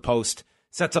 goes into the post,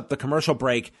 sets up the commercial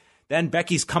break. Then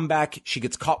Becky's comeback. She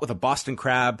gets caught with a Boston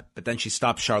Crab, but then she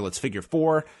stops Charlotte's figure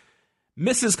four.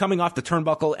 Misses coming off the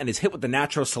turnbuckle and is hit with the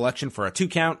natural selection for a 2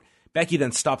 count. Becky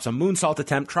then stops a moonsault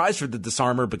attempt, tries for the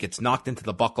disarmer, but gets knocked into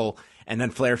the buckle. And then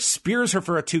Flair spears her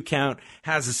for a 2 count,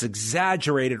 has this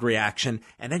exaggerated reaction,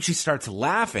 and then she starts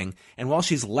laughing. And while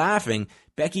she's laughing,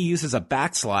 Becky uses a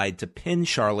backslide to pin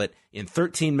Charlotte in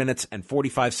 13 minutes and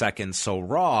 45 seconds. So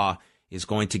Raw is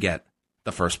going to get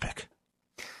the first pick.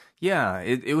 Yeah,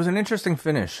 it was an interesting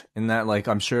finish in that, like,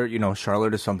 I'm sure, you know,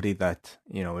 Charlotte is somebody that,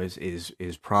 you know, is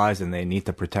prized and they need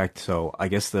to protect. So I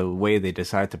guess the way they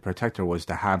decided to protect her was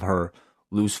to have her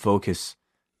lose focus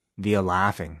via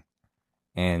laughing,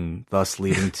 and thus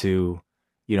leading to,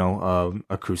 you know,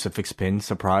 a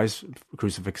surprise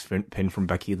crucifix pin from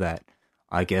Becky that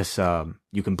I guess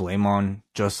you can blame on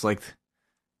just like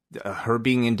her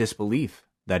being in disbelief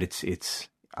that it's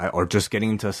or just getting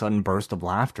into a sudden burst of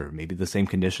laughter, maybe the same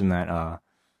condition that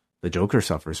the Joker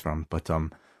suffers from. But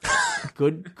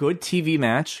good TV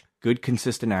match, good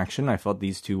consistent action. I felt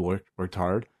these two worked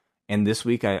hard, and this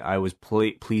week I was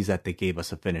pleased that they gave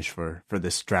us a finish for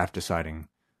this draft deciding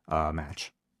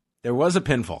match. There was a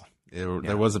pinfall.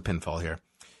 There was a pinfall here.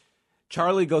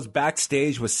 Charlie goes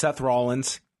backstage with Seth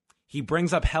Rollins. He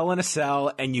brings up Hell in a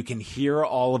Cell, and you can hear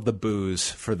all of the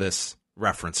boos for this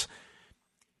reference.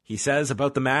 He says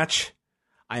about the match,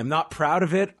 I am not proud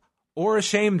of it or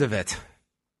ashamed of it.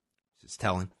 Just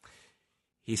telling.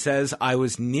 He says, I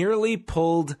was nearly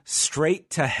pulled straight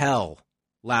to hell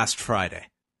last Friday.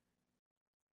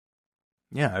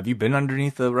 Yeah, have you been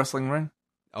underneath the wrestling ring?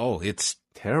 Oh, it's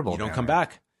terrible. You don't come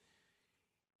back.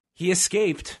 He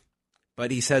escaped,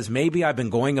 but he says, maybe I've been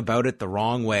going about it the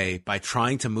wrong way by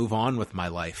trying to move on with my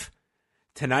life.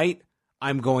 Tonight,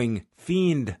 I'm going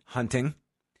fiend hunting.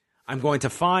 I'm going to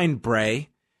find Bray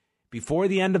before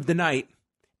the end of the night,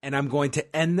 and I'm going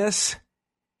to end this,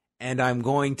 and I'm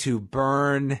going to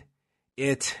burn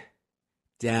it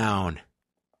down.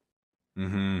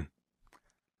 Mm-hmm.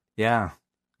 Yeah.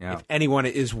 If anyone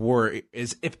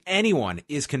if anyone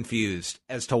is confused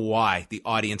as to why the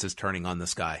audience is turning on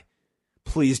this guy,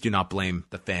 please do not blame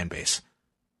the fan base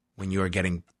when you are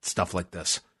getting stuff like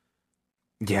this.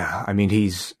 Yeah, I mean,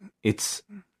 it's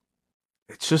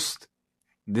just,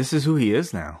 this is who he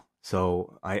is now.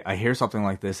 So I hear something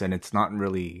like this, and it's not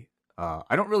really,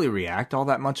 I don't really react all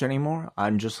that much anymore.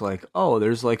 I'm just like, oh,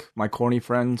 there's like my corny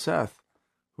friend Seth,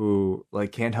 who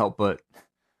like can't help but,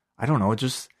 I don't know,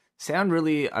 just sound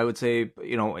really, I would say,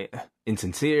 you know,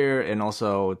 insincere, and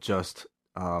also just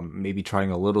maybe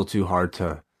trying a little too hard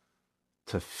to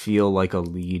feel like a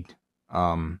lead.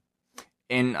 And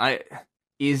do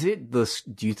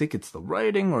you think it's the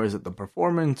writing, or is it the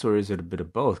performance, or is it a bit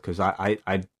of both? Because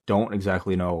I don't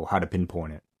exactly know how to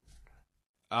pinpoint it.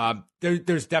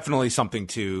 There's definitely something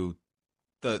to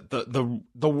the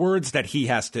words that he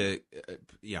has to,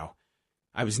 you know,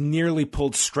 I was nearly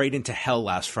pulled straight into hell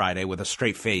last Friday with a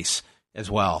straight face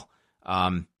as well.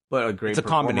 But it's a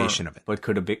combination of it. But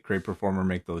could a great performer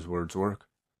make those words work?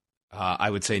 I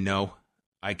would say no.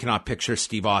 I cannot picture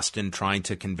Steve Austin trying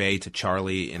to convey to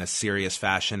Charlie in a serious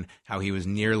fashion how he was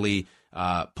nearly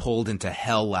pulled into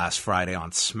hell last Friday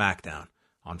on SmackDown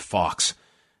on Fox.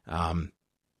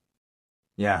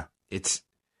 Yeah.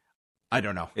 I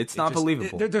don't know. It's not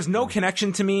believable. There's no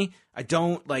connection to me. I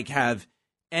don't like have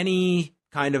any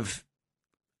kind of,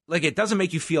 like, it doesn't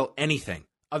make you feel anything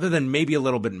other than maybe a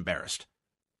little bit embarrassed.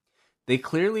 They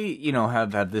clearly, you know,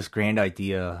 have had this grand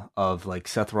idea of like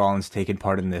Seth Rollins taking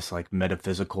part in this like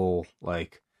metaphysical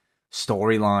like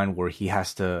storyline where he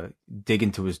has to dig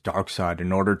into his dark side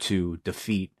in order to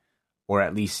defeat, or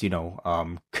at least, you know,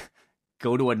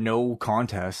 go to a no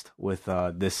contest with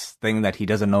this thing that he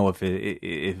doesn't know if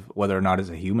whether or not is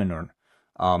a human or,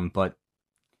 but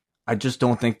I just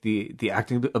don't think the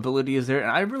acting ability is there,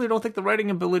 and I really don't think the writing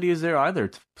ability is there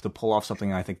either to pull off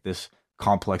something I think this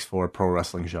complex for a pro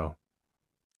wrestling show.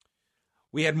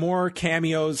 We had more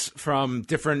cameos from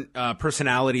different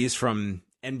personalities from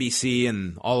NBC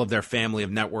and all of their family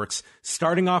of networks,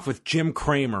 starting off with Jim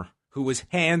Cramer, who was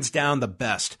hands down the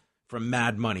best from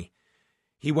Mad Money.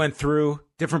 He went through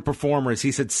different performers.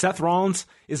 He said Seth Rollins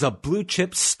is a blue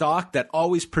chip stock that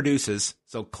always produces.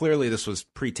 So clearly this was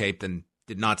pre-taped and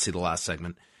did not see the last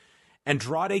segment.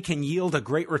 Andrade can yield a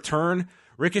great return.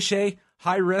 Ricochet,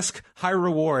 high risk, high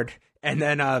reward. And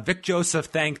then Vic Joseph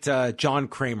thanked John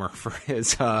Kramer for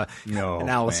his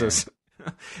analysis.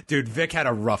 Dude, Vic had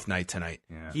a rough night tonight.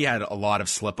 Yeah. He had a lot of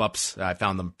slip-ups. I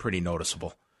found them pretty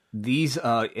noticeable. These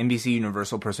NBC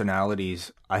Universal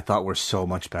personalities I thought were so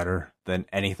much better than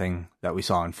anything that we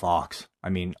saw on Fox. I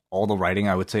mean, all the writing,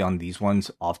 I would say, on these ones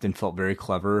often felt very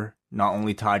clever, not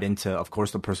only tied into, of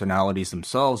course, the personalities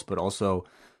themselves, but also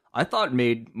I thought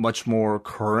made much more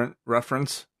current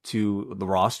reference to the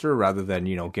roster rather than,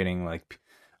 getting like,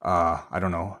 I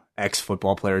don't know,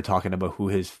 ex-football player talking about who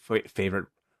his favorite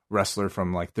wrestler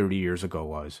from like 30 years ago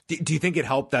was. Do you think it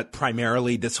helped that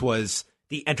primarily this was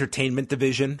the entertainment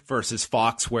division versus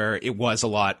Fox, where it was a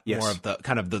lot more of the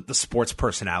kind of the sports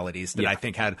personalities that I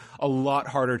think had a lot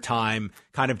harder time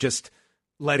kind of just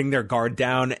letting their guard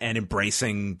down and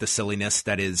embracing the silliness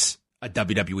that is a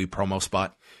WWE promo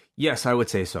spot? Yes, I would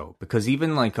say so, because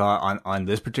even like on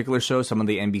this particular show, some of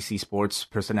the NBC sports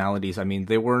personalities, I mean,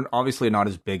 they were obviously not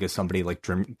as big as somebody like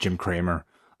Jim Cramer.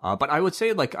 But I would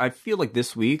say, like, I feel like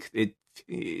this week,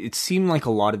 it seemed like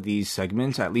a lot of these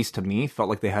segments, at least to me, felt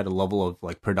like they had a level of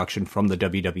like production from the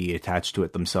WWE attached to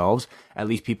it themselves. At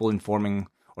least people informing,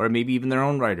 or maybe even their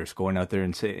own writers going out there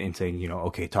and saying,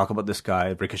 okay, talk about this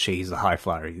guy, Ricochet, he's a high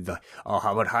flyer.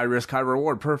 How about high risk, high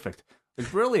reward? Perfect. It's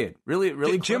brilliant.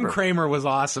 Really Jim Cramer was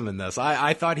awesome in this.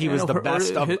 I thought he was the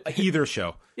best of either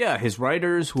show. Yeah, his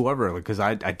writers, whoever, because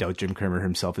I doubt Jim Cramer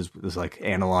himself is like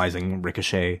analyzing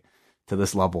Ricochet to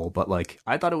this level, but like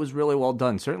I thought it was really well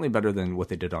done, certainly better than what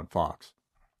they did on Fox.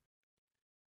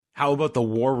 How about the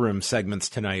War Room segments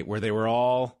tonight, where they were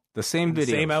all the same videos,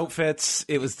 same outfits?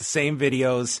 It was the same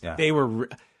videos. Yeah. They were.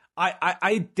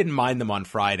 I didn't mind them on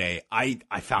Friday. I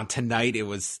found tonight it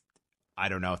was. I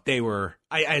don't know. They were.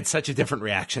 I had such a different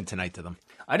reaction tonight to them.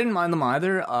 I didn't mind them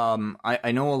either.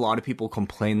 I know a lot of people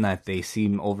complain that they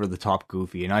seem over the top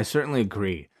goofy, and I certainly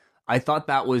agree. I thought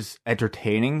that was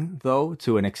entertaining, though,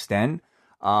 to an extent.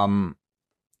 And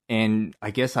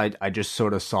I guess I just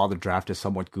sort of saw the draft as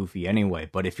somewhat goofy anyway.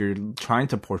 But if you're trying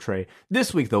to portray...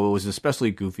 This week, though, it was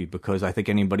especially goofy because I think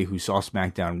anybody who saw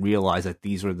SmackDown realized that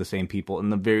these were the same people in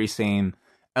the very same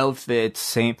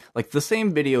outfits, the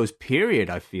same videos, period,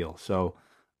 I feel. So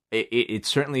it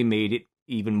certainly made it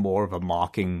even more of a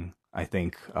mocking, I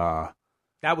think,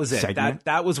 that was it.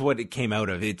 That was what it came out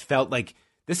of. It felt like...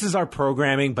 This is our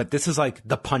programming, but this is like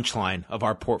the punchline of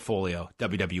our portfolio,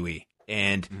 WWE.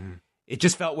 And it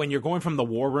just felt when you're going from the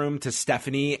War Room to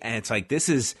Stephanie, and it's like, this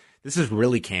is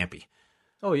really campy.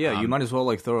 Oh, yeah. You might as well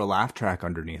like throw a laugh track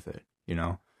underneath it,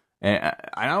 And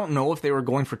I don't know if they were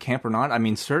going for camp or not. I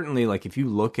mean, certainly, like, if you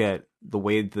look at the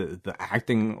way the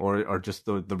acting or just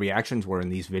the reactions were in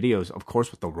these videos, of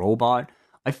course, with the robot,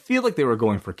 I feel like they were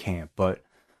going for camp. But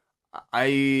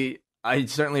I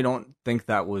certainly don't think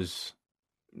that was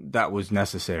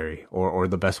necessary or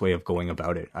the best way of going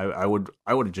about it. I would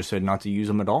have just said not to use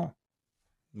them at all.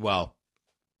 Well,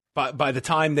 by the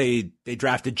time they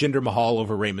drafted Jinder Mahal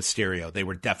over Rey Mysterio, they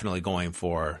were definitely going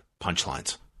for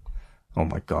punchlines. Oh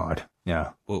my God. Yeah.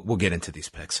 We'll get into these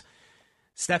picks.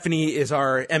 Stephanie is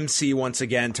our MC once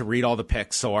again to read all the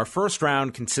picks. So our first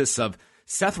round consists of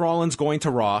Seth Rollins going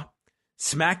to Raw.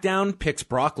 SmackDown picks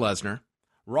Brock Lesnar.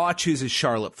 Raw chooses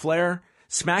Charlotte Flair.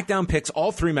 SmackDown picks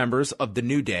all three members of the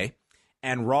New Day,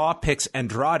 and Raw picks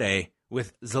Andrade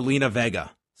with Zelina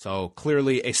Vega. So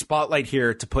clearly a spotlight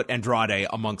here to put Andrade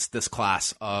amongst this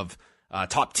class of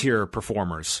top-tier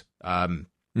performers.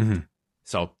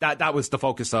 So that was the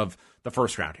focus of the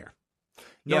first round here.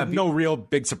 No real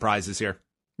big surprises here.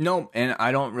 No, and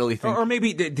I don't really think... Or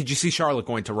maybe, did you see Charlotte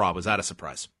going to Raw? Was that a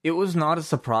surprise? It was not a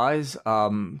surprise,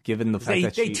 given the fact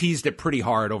that they teased it pretty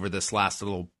hard over this last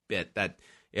little bit that...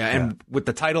 And with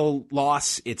the title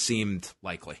loss, it seemed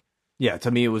likely. Yeah, to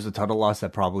me, it was a title loss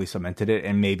that probably cemented it.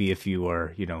 And maybe if you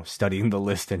were, studying the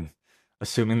list and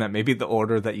assuming that maybe the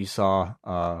order that you saw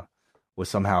was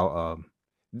somehow...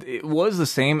 it was the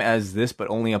same as this, but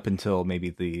only up until maybe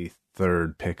the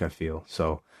third pick, I feel.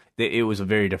 So it was a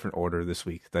very different order this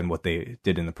week than what they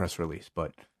did in the press release.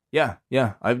 But yeah,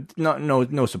 I've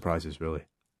no surprises, really.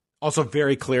 Also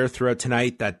very clear throughout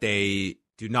tonight that they...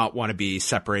 do not want to be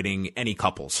separating any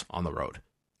couples on the road.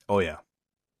 Oh, yeah.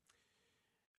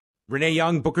 Renee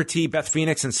Young, Booker T, Beth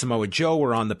Phoenix, and Samoa Joe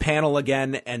were on the panel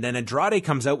again. And then Andrade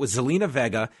comes out with Zelina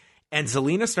Vega, and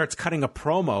Zelina starts cutting a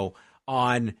promo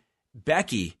on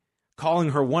Becky, calling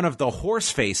her one of the horse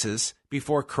faces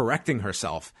before correcting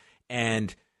herself,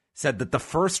 and said that the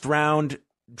first round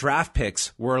draft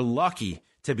picks were lucky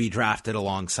to be drafted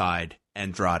alongside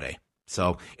Andrade.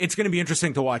 So it's going to be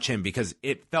interesting to watch him because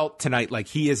it felt tonight like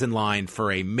he is in line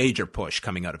for a major push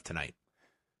coming out of tonight.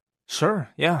 Sure,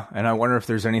 yeah. And I wonder if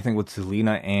there's anything with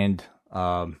Zelina and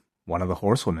one of the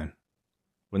horsewomen.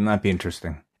 Wouldn't that be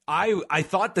interesting? I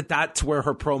thought that that's where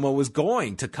her promo was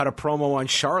going, to cut a promo on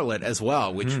Charlotte as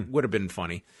well, which would have been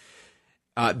funny.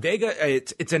 Vega,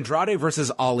 it's Andrade versus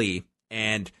Ali,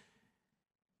 and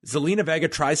Zelina Vega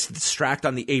tries to distract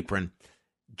on the apron.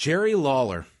 Jerry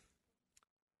Lawler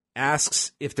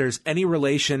asks if there's any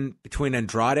relation between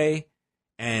Andrade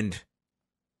and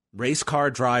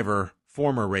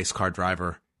former race car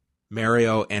driver,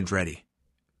 Mario Andretti.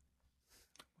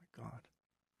 Oh my God.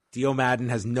 Dio Madden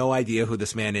has no idea who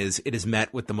this man is. It is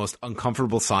met with the most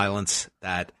uncomfortable silence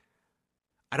that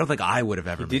I don't think I would have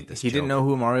ever made this joke. He didn't know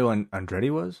who Mario Andretti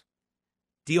was?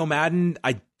 Dio Madden,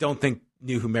 I don't think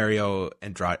knew who Mario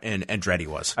Andretti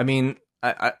was. I mean,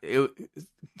 it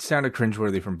sounded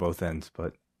cringeworthy from both ends,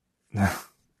 but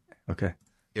okay.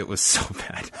 It was so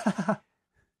bad.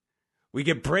 We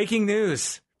get breaking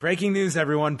news. Breaking news,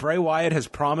 everyone. Bray Wyatt has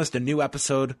promised a new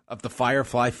episode of the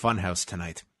Firefly Funhouse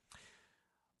tonight.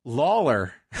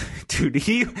 Lawler, dude,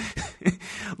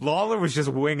 Lawler was just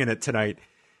winging it tonight.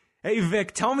 Hey,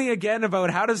 Vic, tell me again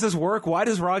about how does this work? Why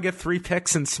does Raw get 3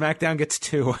 picks and SmackDown gets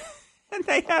 2? And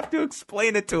they have to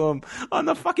explain it to him on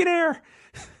the fucking air.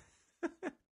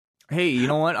 Hey, you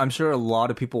know what? I'm sure a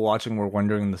lot of people watching were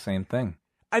wondering the same thing.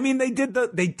 I mean, they did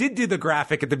do the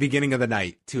graphic at the beginning of the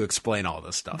night to explain all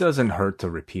this stuff. It doesn't hurt to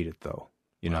repeat it, though.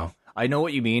 You know, I know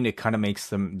what you mean. It kind of makes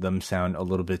them sound a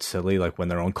little bit silly, like when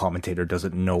their own commentator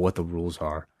doesn't know what the rules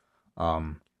are.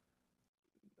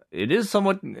 It is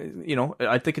somewhat, you know,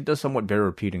 I think it does somewhat bear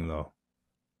repeating, though.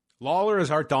 Lawler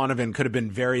as Art Donovan could have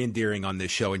been very endearing on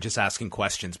this show and just asking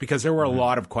questions, because there were a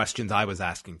lot of questions I was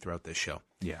asking throughout this show.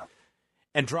 Yeah.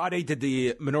 Andrade did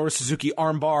the Minoru Suzuki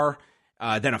armbar,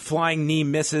 then a flying knee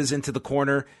misses into the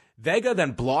corner. Vega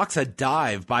then blocks a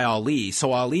dive by Ali,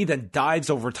 so Ali then dives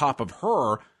over top of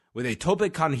her with a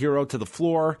Tope Con Hero to the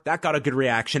floor. That got a good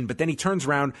reaction, but then he turns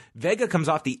around. Vega comes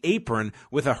off the apron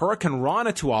with a Hurricane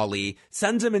Rana to Ali,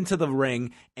 sends him into the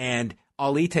ring, and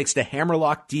Ali takes the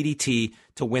hammerlock DDT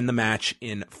to win the match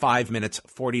in 5 minutes,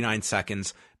 49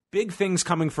 seconds. Big things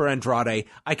coming for Andrade.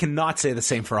 I cannot say the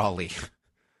same for Ali.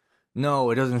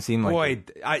 No, it doesn't seem like Boy,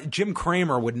 Jim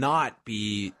Cramer would not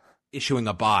be issuing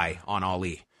a bye on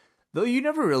Ali. Though you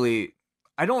never really...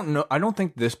 I don't know. I don't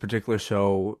think this particular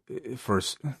show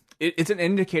it's an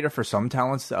indicator for some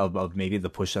talents of maybe the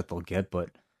push that they'll get, but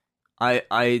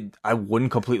I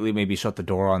wouldn't completely maybe shut the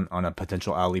door on a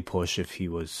potential Ali push if he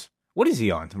was. What is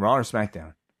he on? Raw or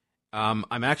SmackDown?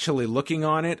 I'm actually looking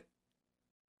on it.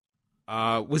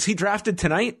 Was he drafted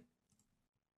tonight?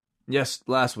 Yes,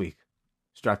 last week.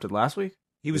 He was drafted last week?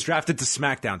 He was drafted to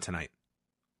SmackDown tonight.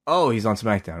 Oh, he's on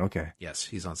SmackDown. Okay. Yes,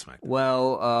 he's on SmackDown.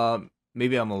 Well,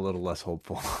 maybe I'm a little less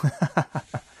hopeful.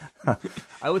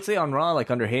 I would say on Raw, like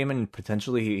under Heyman,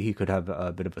 potentially he could have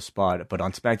a bit of a spot, but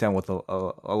on SmackDown with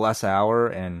a less hour,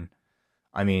 and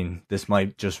I mean, this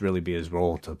might just really be his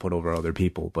role to put over other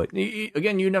people. But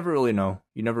again, you never really know.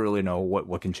 You never really know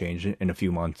what can change in a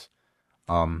few months.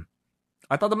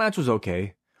 I thought the match was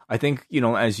okay. I think, you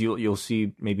know, as you'll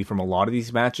see maybe from a lot of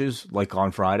these matches, like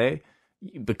on Friday,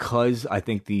 because I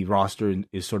think the roster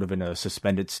is sort of in a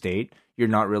suspended state, you're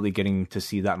not really getting to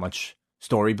see that much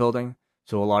story building.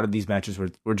 So a lot of these matches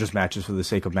were just matches for the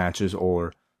sake of matches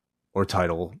or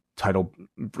title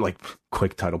like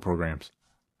quick title programs.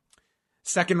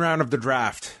 Second round of the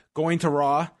draft. Going to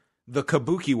Raw, the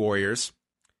Kabuki Warriors.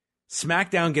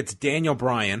 SmackDown gets Daniel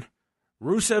Bryan.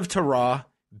 Rusev to Raw.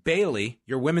 Bayley,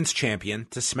 your women's champion,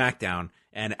 to SmackDown.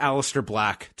 And Aleister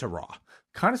Black to Raw.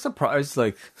 Kind of surprised,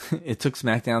 like, it took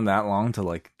SmackDown that long to,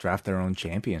 like, draft their own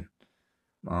champion.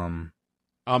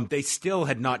 They still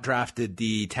had not drafted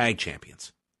the tag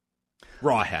champions.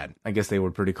 Raw had. I guess they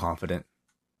were pretty confident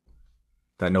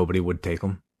that nobody would take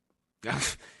them.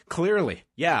 Clearly.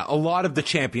 Yeah, a lot of the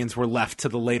champions were left to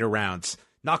the later rounds.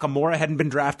 Nakamura hadn't been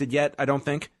drafted yet, I don't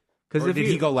think. Or did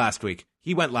he go last week?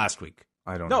 He went last week.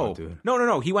 I don't know, dude.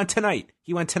 No. He went tonight.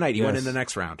 He went in the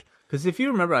next round. Because if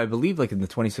you remember, I believe like in the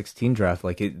 2016 draft,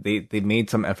 like they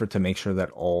made some effort to make sure that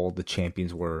all the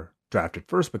champions were drafted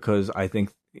first, because I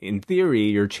think in theory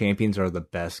your champions are the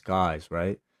best guys,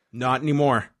 right? Not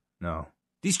anymore. No.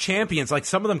 These champions, like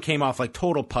some of them came off like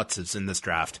total putzes in this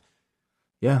draft.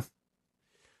 Yeah.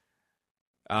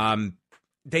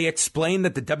 They explained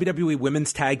that the WWE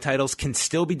Women's Tag Titles can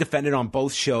still be defended on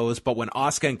both shows, but when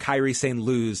Asuka and Kairi Sane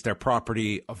lose, they're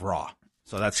property of Raw.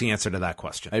 So that's the answer to that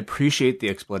question. I appreciate the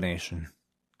explanation,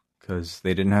 because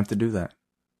they didn't have to do that.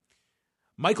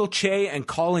 Michael Che and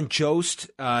Colin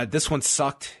Jost. This one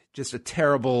sucked. Just a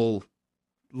terrible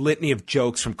litany of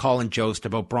jokes from Colin Jost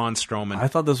about Braun Strowman. I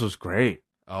thought this was great.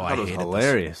 Oh, I thought it was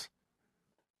hilarious.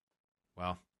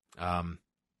 Well,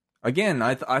 again,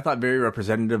 I thought very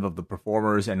representative of the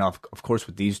performers, and of course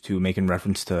with these two making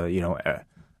reference to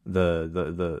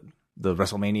the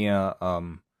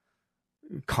WrestleMania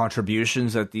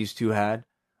contributions that these two had,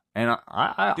 and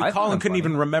I Colin couldn't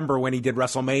even remember when he did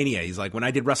WrestleMania. He's like, when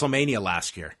I did WrestleMania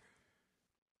last year,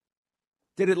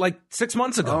 did it like 6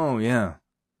 months ago. Oh yeah,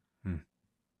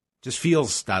 just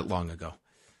feels that long ago.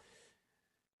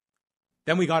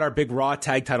 Then we got our big Raw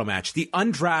tag title match. The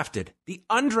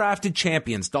undrafted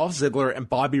champions, Dolph Ziggler and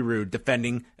Bobby Roode,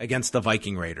 defending against the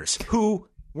Viking Raiders, who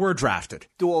were drafted.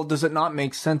 Well, does it not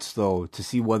make sense, though, to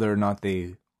see whether or not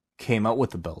they came out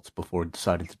with the belts before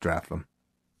deciding to draft them?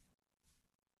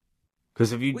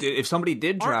 Because if somebody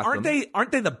did draft them...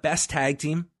 Aren't they the best tag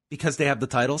team because they have the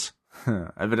titles?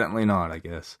 Evidently not, I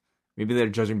guess. Maybe they're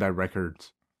judging by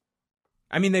records.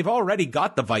 I mean, they've already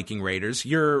got the Viking Raiders.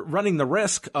 You're running the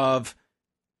risk of...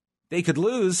 they could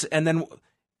lose, and then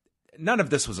none of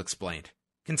this was explained.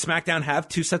 Can SmackDown have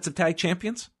two sets of tag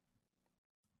champions?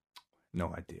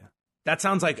 No idea. That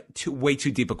sounds like way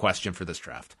too deep a question for this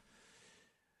draft.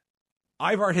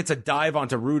 Ivar hits a dive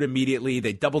onto Roode immediately.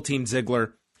 They double-team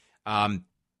Ziggler.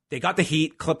 They got the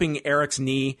heat, clipping Eric's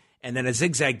knee, and then a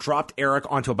zigzag dropped Eric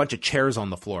onto a bunch of chairs on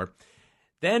the floor.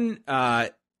 Then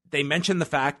they mentioned the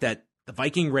fact that the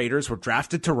Viking Raiders were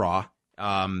drafted to Raw.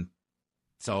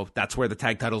 So that's where the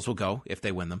tag titles will go if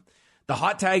they win them. The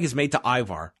hot tag is made to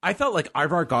Ivar. I felt like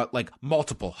Ivar got like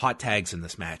multiple hot tags in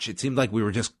this match. It seemed like we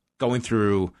were just going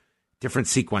through different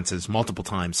sequences multiple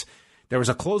times. There was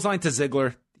a clothesline to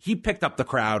Ziggler. He picked up the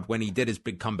crowd when he did his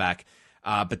big comeback.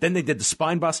 But then they did the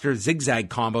spinebuster zigzag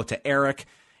combo to Eric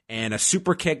and a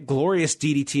super kick, glorious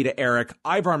DDT to Eric.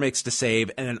 Ivar makes the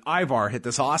save, and then Ivar hit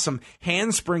this awesome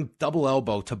handspring double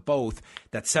elbow to both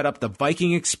that set up the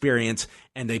Viking experience,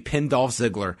 and they pinned Dolph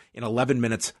Ziggler in 11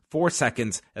 minutes, 4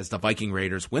 seconds as the Viking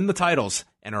Raiders win the titles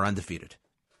and are undefeated.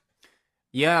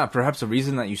 Yeah, perhaps the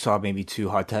reason that you saw maybe 2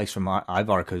 hot tags from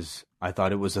Ivar, because I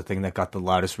thought it was the thing that got the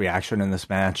loudest reaction in this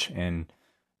match, and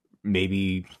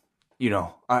maybe,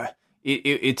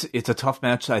 It's a tough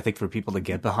match, I think, for people to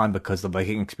get behind because the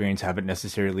Viking experience haven't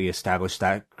necessarily established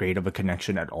that great of a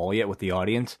connection at all yet with the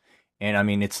audience. And I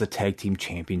mean, it's the tag team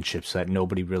championships that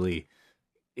nobody really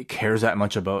cares that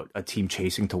much about a team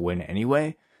chasing to win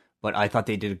anyway. But I thought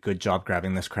they did a good job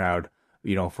grabbing this crowd,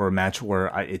 for a match where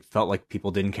it felt like people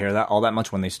didn't care all that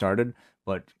much when they started.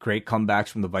 But great comebacks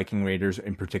from the Viking Raiders,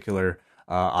 in particular.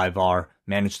 Ivar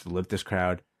managed to lift this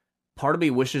crowd. Part of me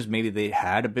wishes maybe they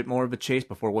had a bit more of a chase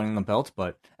before winning the belts,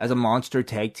 but as a monster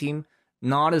tag team,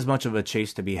 not as much of a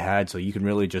chase to be had. So you can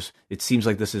really it seems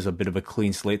like this is a bit of a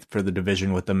clean slate for the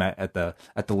division with them at the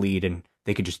lead, and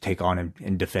they could just take on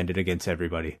and defend it against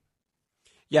everybody.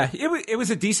 Yeah, it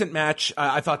was a decent match.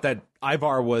 I thought that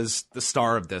Ivar was the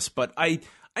star of this, but I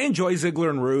enjoy Ziggler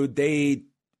and Roode. They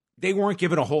weren't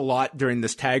given a whole lot during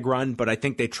this tag run, but I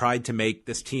think they tried to make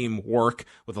this team work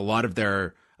with a lot of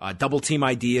their double team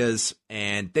ideas,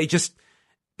 and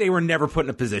they were never put in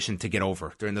a position to get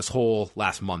over during this whole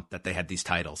last month that they had these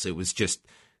titles. It was just,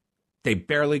 they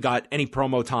barely got any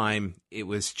promo time. It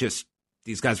was just,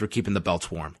 these guys were keeping the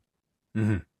belts warm.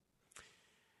 Mm-hmm.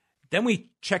 Then we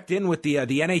checked in with the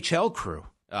NHL crew,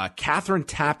 Catherine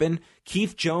Tappan,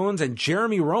 Keith Jones, and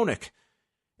Jeremy Roenick,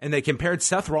 and they compared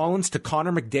Seth Rollins to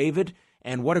Connor McDavid,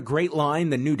 and what a great line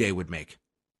the New Day would make.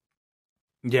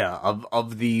 Yeah,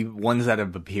 of the ones that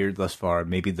have appeared thus far,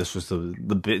 maybe this was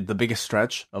the biggest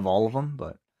stretch of all of them,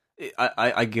 but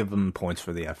I give them points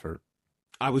for the effort.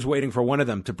 I was waiting for one of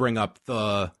them to bring up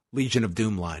the Legion of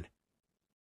Doom line.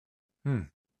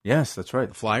 Yes, that's right.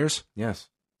 The Flyers? Yes.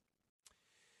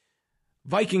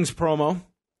 Vikings promo.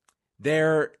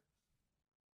 They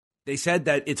said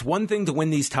that it's one thing to win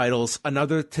these titles,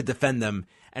 another to defend them,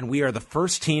 and we are the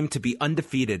first team to be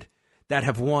undefeated that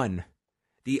have won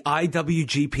the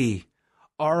IWGP,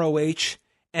 ROH,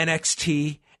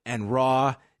 NXT, and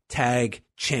Raw Tag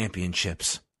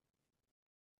Championships.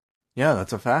 Yeah,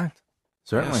 that's a fact.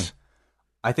 Certainly. Yes.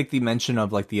 I think the mention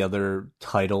of like the other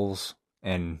titles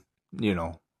and,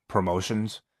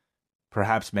 promotions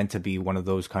perhaps meant to be one of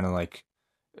those kind of like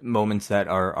moments that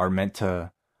are meant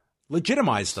to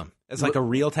legitimize them as like a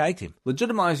real tag team.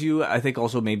 Legitimize you, I think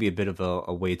also maybe a bit of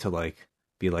a way to like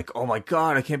be like, oh my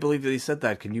God, I can't believe that he said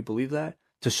that. Can you believe that?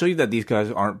 To show you that these guys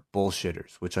aren't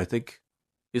bullshitters, which I think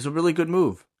is a really good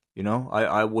move. You know,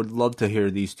 I would love to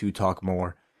hear these two talk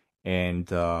more, and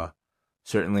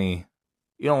certainly,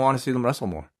 want to see them wrestle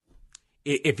more.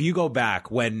 If you go back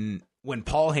when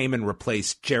Paul Heyman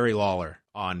replaced Jerry Lawler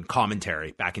on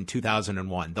commentary back in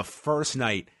 2001, the first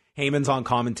night Heyman's on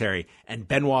commentary and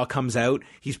Benoit comes out,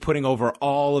 he's putting over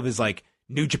all of his like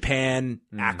New Japan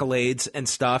accolades and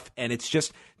stuff. And it's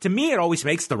just, to me, it always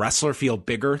makes the wrestler feel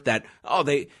bigger that,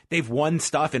 they've won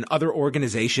stuff in other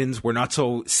organizations. We're not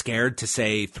so scared to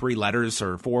say 3 letters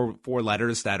or four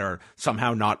letters that are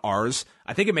somehow not ours.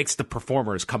 I think it makes the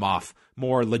performers come off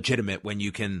more legitimate when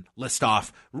you can list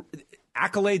off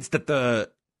accolades that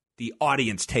the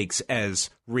audience takes as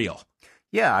real.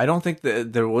 Yeah, I don't think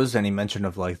that there was any mention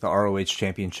of like the ROH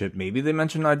championship. Maybe they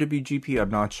mentioned IWGP. I'm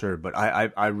not sure, but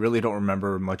I really don't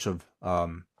remember much of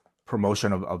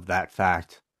promotion of that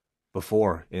fact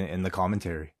before in the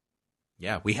commentary.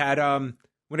 Yeah, we had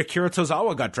when Akira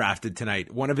Tozawa got drafted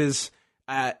tonight, one of his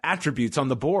attributes on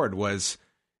the board was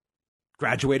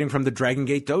graduating from the Dragon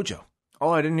Gate Dojo. Oh,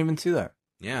 I didn't even see that.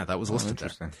 Yeah, that was listed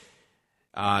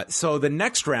there. So the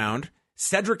next round,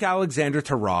 Cedric Alexander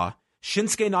to Raw,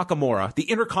 Shinsuke Nakamura, the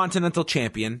Intercontinental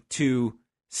Champion, to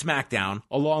SmackDown,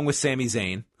 along with Sami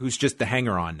Zayn, who's just the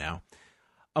hanger-on now.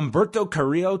 Humberto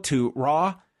Carrillo to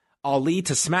Raw, Ali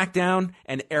to SmackDown,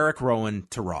 and Eric Rowan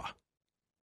to Raw.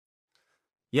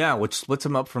 Yeah, which splits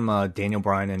him up from Daniel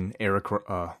Bryan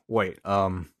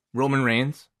and Roman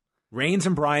Reigns. Reigns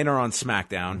and Bryan are on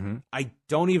SmackDown. Mm-hmm. I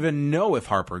don't even know if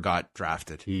Harper got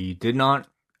drafted. He did not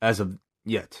as of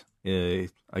yet. I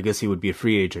guess he would be a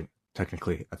free agent,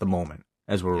 technically, at the moment,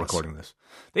 as we're recording this.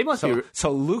 They must be.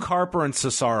 So Luke Harper and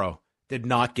Cesaro did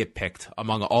not get picked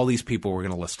among all these people we're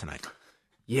going to list tonight.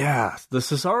 Yeah, the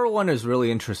Cesaro one is really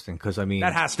interesting because, I mean...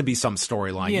 that has to be some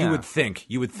storyline. Yeah. You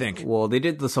would think. Well, they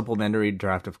did the supplementary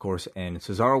draft, of course, and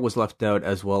Cesaro was left out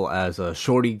as well as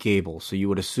Shorty Gable. So you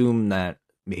would assume that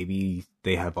maybe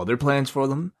they have other plans for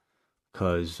them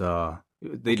because...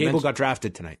 Gable got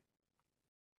drafted tonight.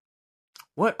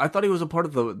 What? I thought he was a part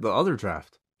of the other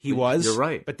draft. He was. You're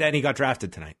right. But then he got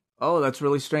drafted tonight. Oh, that's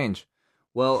really strange.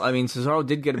 Well, I mean, Cesaro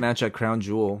did get a match at Crown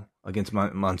Jewel against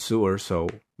Mansoor, so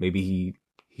maybe he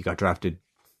got drafted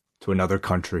to another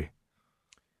country.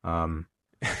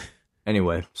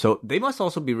 Anyway, so they must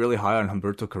also be really high on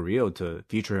Humberto Carrillo to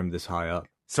feature him this high up.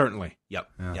 Certainly. Yep.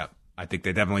 I think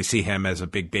they definitely see him as a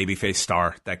big babyface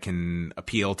star that can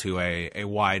appeal to a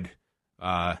wide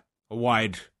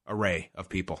array of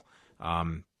people.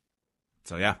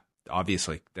 So yeah,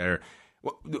 obviously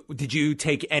did you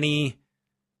take any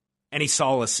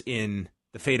solace in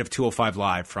the fate of 205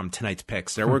 Live from tonight's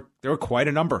picks? There were quite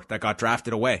a number that got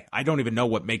drafted away. I don't even know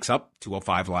what makes up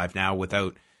 205 Live now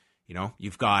without,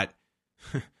 you've got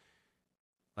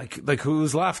like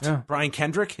who's left? Yeah. Brian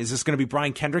Kendrick? Is this going to be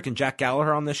Brian Kendrick and Jack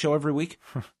Gallagher on this show every week?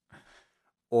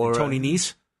 Or and Tony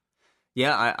Nese?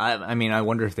 Yeah, I mean, I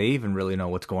wonder if they even really know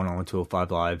what's going on with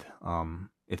 205 Live.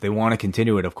 If they want to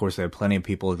continue it, of course, they have plenty of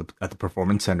people at the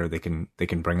Performance Center they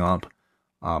can bring up.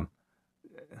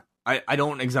 I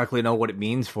don't exactly know what it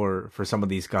means for some of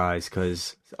these guys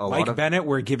because Mike Bennett,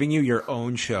 we're giving you your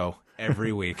own show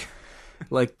every week.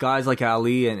 Like guys like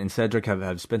Ali and Cedric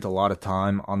have spent a lot of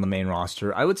time on the main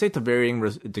roster. I would say to varying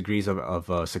degrees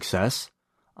of success,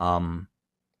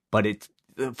 but it's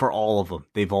for all of them.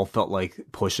 They've all felt like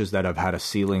pushes that have had a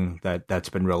ceiling that's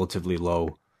been relatively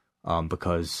low.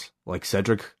 Because like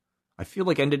Cedric, I feel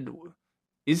like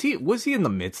was he in the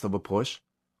midst of a push,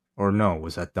 or no?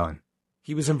 Was that done?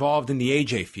 He was involved in the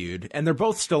AJ feud, and they're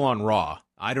both still on Raw.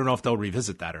 I don't know if they'll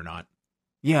revisit that or not.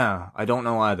 Yeah, I don't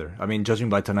know either. I mean, judging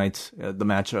by tonight's the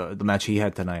match he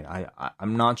had tonight,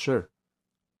 I'm not sure.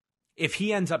 If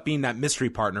he ends up being that mystery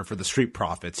partner for the Street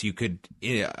Profits, you could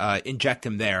inject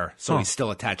him there, so he's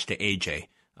still attached to AJ.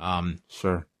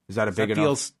 Sure. Is that a big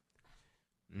enough?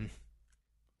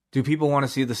 Do people want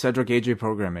to see the Cedric AJ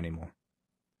program anymore?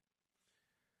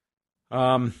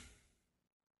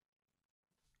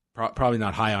 Probably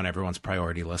not high on everyone's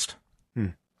priority list.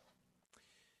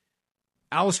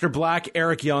 Aleister Black,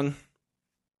 Eric Young.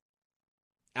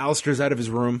 Aleister's out of his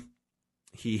room.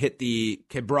 He hit the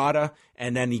quebrada,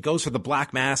 and then he goes for the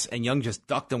Black Mass, and Young just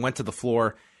ducked and went to the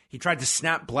floor. He tried to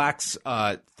snap Black's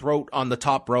throat on the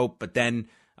top rope, but then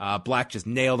Black just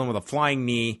nailed him with a flying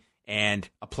knee and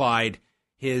applied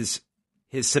his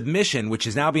submission, which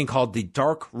is now being called the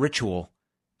Dark Ritual,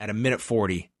 at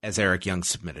 1:40 as Eric Young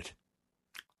submitted.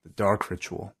 The Dark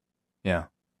Ritual. Yeah.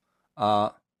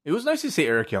 It was nice to see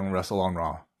Eric Young wrestle on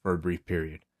Raw for a brief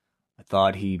period. I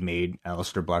thought he made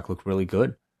Aleister Black look really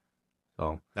good.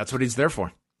 So that's what he's there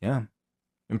for. yeah.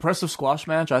 Impressive squash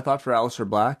match, I thought, for Aleister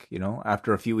Black,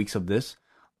 after a few weeks of this.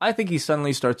 I think he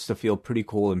suddenly starts to feel pretty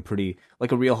cool and pretty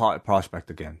like a real hot prospect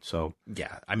again. So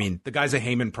yeah, I mean, the guy's a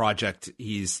Heyman project.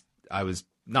 I was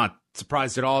not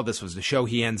surprised at all. This was the show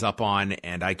he ends up on,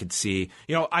 and I could see,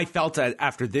 I felt that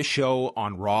after this show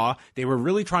on Raw, they were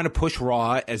really trying to push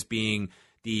Raw as being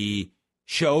the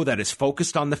show that is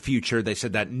focused on the future. They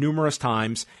said that numerous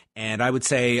times, and I would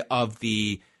say of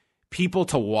the people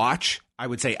to watch, I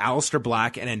would say Aleister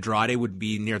Black and Andrade would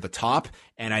be near the top,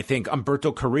 and I think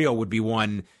Humberto Carrillo would be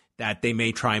one that they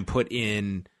may try and put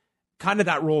in kind of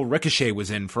that role Ricochet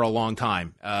was in for a long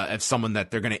time, as someone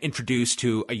that they're going to introduce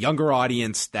to a younger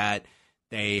audience that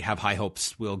they have high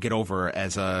hopes will get over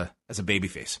as a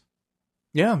babyface.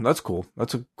 yeah, that's cool.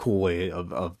 That's a cool way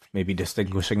of maybe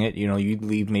distinguishing it. You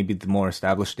leave maybe the more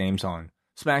established names on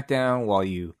SmackDown while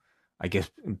you, I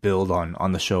guess, build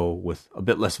on the show with a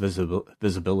bit less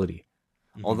visibility.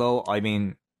 Mm-hmm. Although, I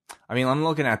mean, I'm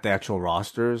looking at the actual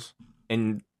rosters,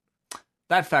 and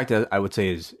that fact I would say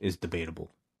is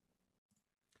debatable.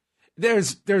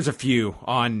 There's a few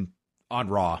on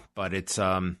Raw, but it's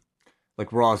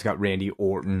like Raw's got Randy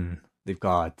Orton. They've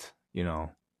got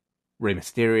Rey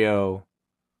Mysterio.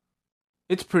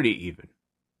 It's pretty even,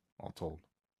 all told.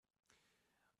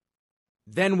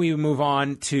 Then we move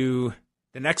on to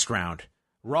the next round.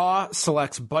 Raw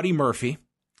selects Buddy Murphy.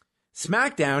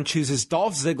 SmackDown chooses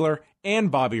Dolph Ziggler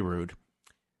and Bobby Roode.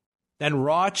 Then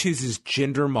Raw chooses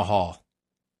Jinder Mahal.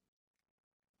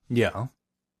 Yeah.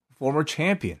 Former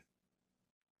champion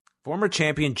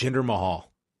Jinder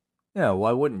Mahal. Yeah,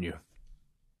 why wouldn't you?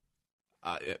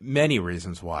 Many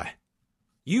reasons why.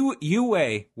 You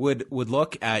would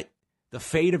look at the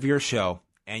fate of your show,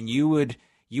 and you would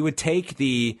take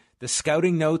the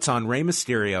scouting notes on Rey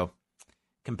Mysterio,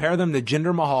 compare them to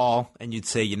Jinder Mahal, and you'd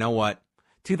say, you know what?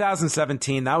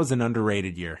 2017, that was an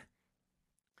underrated year.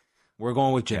 We're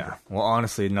going with Jinder. Yeah. Well,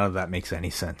 honestly, none of that makes any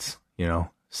sense.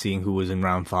 Seeing who was in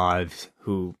round 5,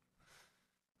 who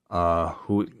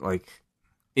like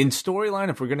in storyline,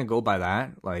 if we're gonna go by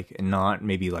that, like, and not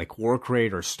maybe like work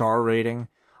rate or star rating.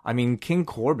 I mean, King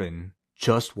Corbin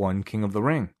just won King of the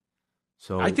Ring,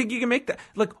 so I think you can make that.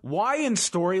 Like, why in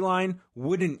storyline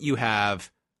wouldn't you have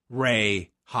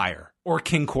Ray higher or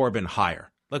King Corbin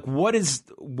higher? Like, what is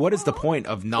the point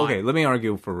of not? Okay, let me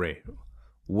argue for Ray.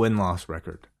 Win-loss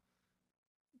record.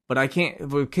 But I can't,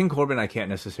 with King Corbin, I can't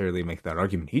necessarily make that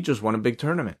argument. He just won a big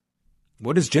tournament.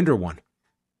 What has Jinder won?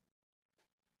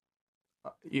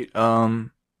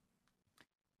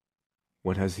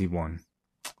 What has he won?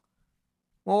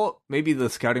 Well, maybe the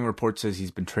scouting report says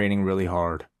he's been training really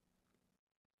hard.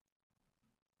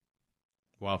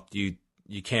 Well, you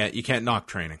can't knock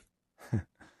training.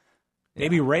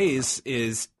 Maybe Ray's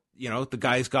is, the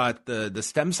guy's got the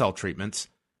stem cell treatments.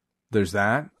 There's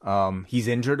that. He's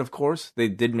injured, of course. They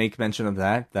did make mention of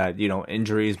that,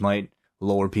 injuries might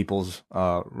lower people's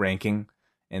ranking.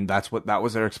 And that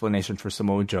was their explanation for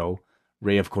Samoa Joe.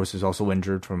 Ray, of course, is also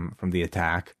injured from the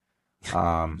attack.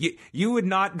 You would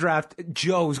not draft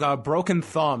Joe, who's got a broken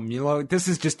thumb. This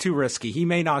is just too risky. He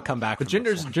may not come back. But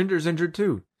Jinder's injured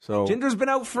too. So Jinder's been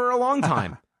out for a long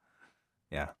time.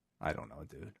 Yeah, I don't know,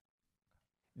 dude.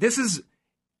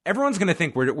 Everyone's going to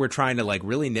think we're trying to like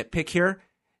really nitpick here.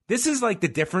 This is like the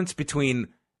difference between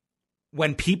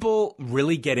when people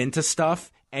really get into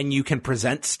stuff and you can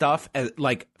present stuff as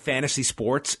like fantasy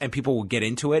sports and people will get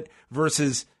into it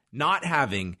versus not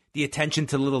having the attention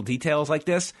to little details like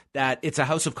this, that it's a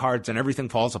house of cards and everything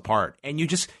falls apart. And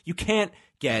you can't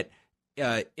get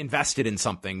invested in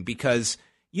something because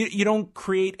you don't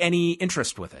create any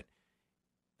interest with it.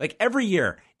 Like every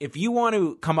year, if you want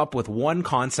to come up with one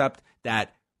concept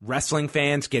that wrestling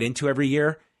fans get into every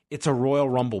year, it's a Royal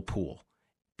Rumble pool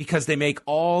because they make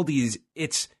all these,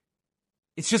 it's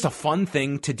just a fun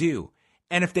thing to do.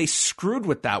 And if they screwed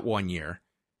with that one year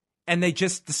and they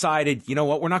just decided, you know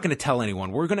what, we're not going to tell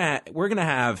anyone. We're going to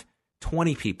have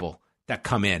 20 people that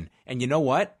come in. And you know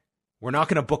what? We're not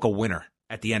going to book a winner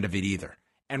at the end of it either.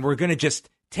 And we're going to just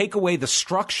take away the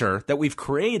structure that we've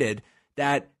created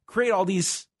that create all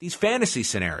these fantasy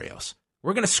scenarios.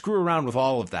 We're going to screw around with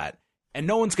all of that. And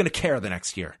no one's going to care the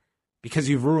next year because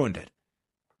you've ruined it.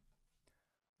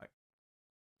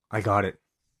 I got it.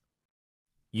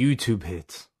 YouTube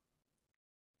hits.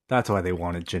 That's why they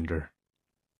wanted Jinder.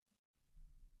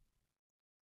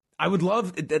 I would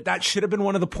love that. Should have been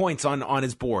one of the points on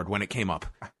his board when it came up.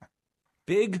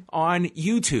 Big on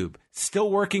YouTube. Still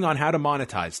working on how to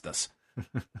monetize this.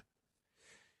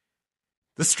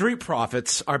 The Street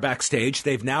Profits are backstage.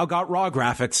 They've now got Raw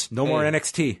graphics. No more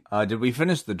NXT. Did we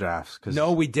finish the drafts?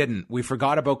 No, we didn't. We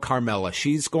forgot about Carmella.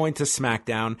 She's going to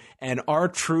SmackDown, and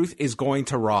R-Truth is going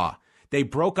to Raw. They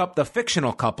broke up the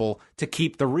fictional couple to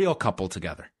keep the real couple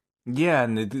together. Yeah,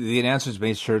 and the announcers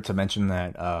made sure to mention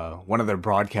that one of their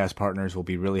broadcast partners will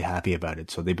be really happy about it.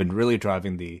 So they've been really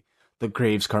driving the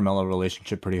Graves-Carmella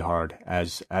relationship pretty hard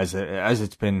as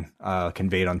it's been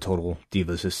conveyed on Total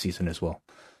Divas this season as well.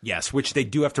 Yes, which they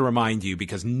do have to remind you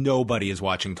because nobody is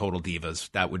watching Total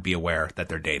Divas that would be aware that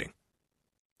they're dating.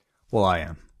 Well, I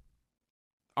am.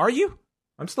 Are you?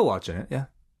 I'm still watching it, yeah.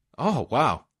 Oh,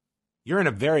 wow. You're in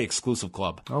a very exclusive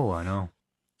club. Oh, I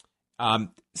know.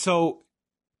 So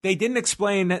they didn't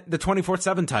explain the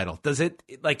 24/7 title. Does it,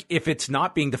 like, if it's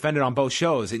not being defended on both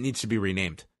shows, it needs to be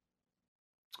renamed?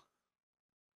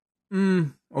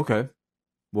 Okay.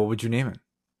 What would you name it?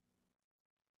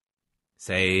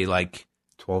 Say, like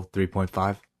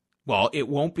 12.3.5. Well, it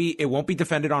won't be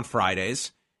defended on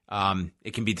Fridays.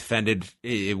 It can be defended.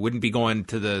 It wouldn't be going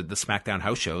to the SmackDown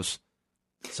house shows.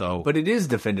 So, but it is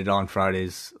defended on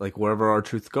Fridays, like wherever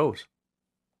R-Truth goes.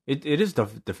 It is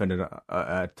defended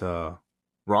at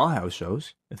Raw house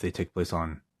shows if they take place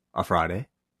on a Friday.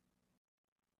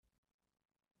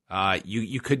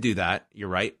 You could do that. You're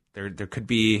right. There could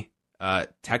be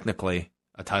technically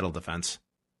a title defense.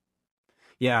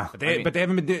 Yeah, but they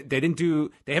haven't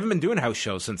been doing house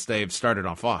shows since they've started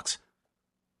on Fox.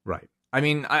 Right. I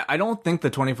mean, I don't think the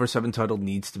 24/7 title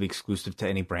needs to be exclusive to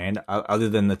any brand other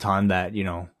than the time that,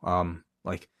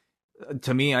 like,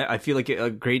 to me, I feel like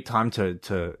a great time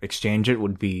to exchange it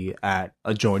would be at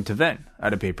a joint event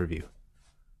at a pay-per-view.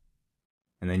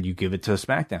 And then you give it to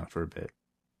SmackDown for a bit.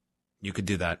 You could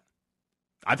do that.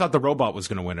 I thought the Robot was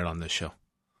going to win it on this show.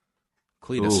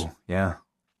 Cletus. Ooh, yeah.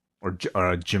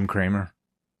 Or Jim Kramer.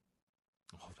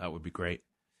 Oh, that would be great.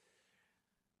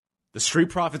 The Street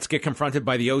Profits get confronted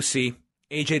by the OC.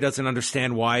 AJ doesn't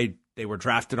understand why they were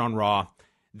drafted on Raw.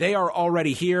 They are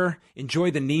already here. Enjoy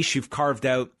the niche you've carved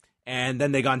out. And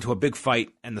then they got into a big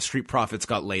fight, and the Street Profits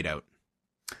got laid out.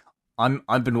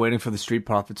 I've been waiting for the Street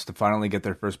Profits to finally get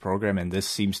their first program, and this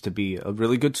seems to be a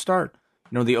really good start.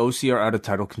 The OC are out of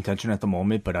title contention at the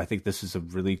moment, but I think this is a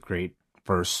really great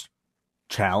first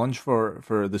challenge for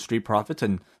the Street Profits,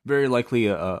 and very likely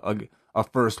a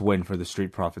first win for the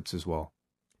Street Profits as well.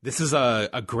 This is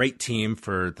a great team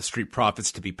for the Street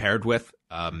Profits to be paired with.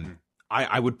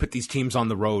 I would put these teams on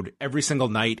the road every single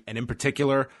night, and in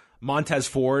particular, Montez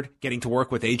Ford getting to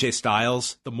work with AJ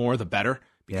Styles, the more the better,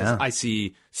 because I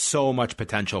see so much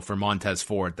potential for Montez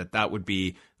Ford that would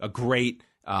be a great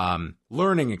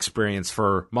learning experience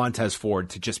for Montez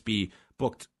Ford to just be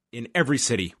booked in every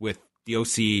city with the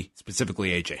OC,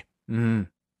 specifically AJ. Mm-hmm.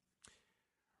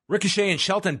 Ricochet and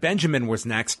Shelton Benjamin was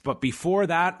next, but before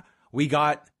that, we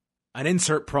got an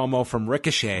insert promo from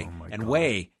Ricochet. And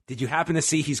Way, did you happen to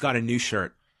see he's got a new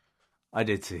shirt? I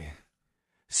did see.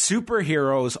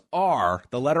 Superheroes are,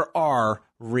 the letter R,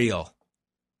 real.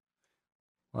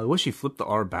 Well, I wish he flipped the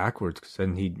R backwards, because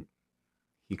then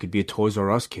he could be a Toys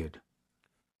R Us kid.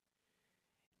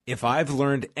 If I've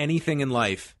learned anything in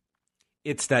life,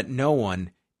 it's that no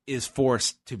one is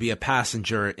forced to be a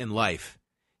passenger in life.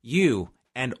 You,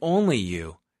 and only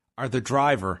you, are the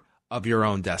driver of your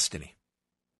own destiny.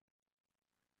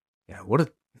 Yeah,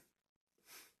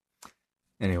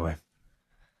 Anyway.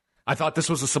 I thought this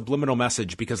was a subliminal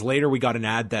message because later we got an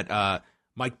ad that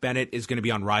Mike Bennett is going to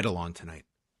be on Ride Along tonight.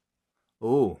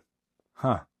 Oh,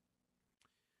 huh.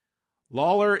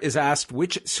 Lawler is asked,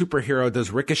 which superhero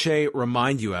does Ricochet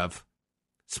remind you of?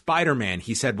 Spider-Man,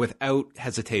 he said without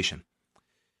hesitation.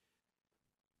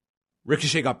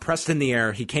 Ricochet got pressed in the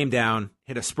air. He came down,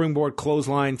 hit a springboard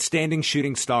clothesline, standing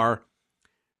shooting star.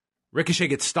 Ricochet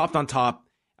gets stopped on top,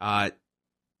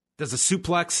 does a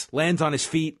suplex, lands on his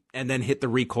feet, and then hit the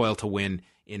recoil to win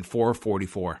in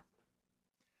 4:44.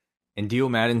 And Dio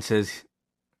Madden says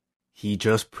he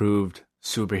just proved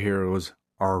superheroes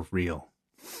are real.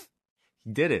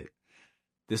 He did it.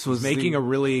 This was making a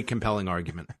really compelling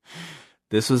argument.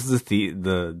 This was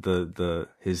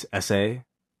his essay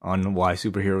on why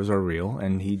superheroes are real,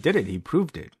 and he did it. He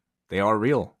proved it. They are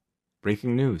real.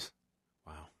 Breaking news.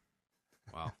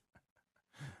 Wow.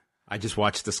 I just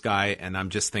watched this guy, and I'm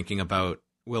just thinking about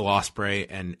Will Ospreay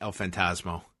and El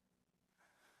Phantasmo.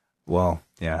 Well,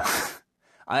 yeah.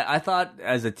 I thought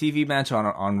as a TV match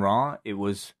on Raw, it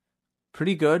was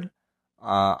pretty good.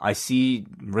 I see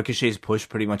Ricochet's push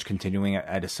pretty much continuing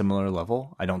at a similar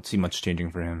level. I don't see much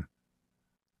changing for him.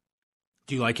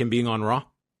 Do you like him being on Raw?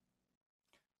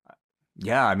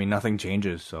 Yeah, I mean, nothing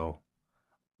changes, so.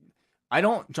 I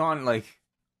don't, John, like,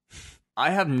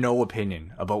 I have no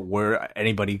opinion about where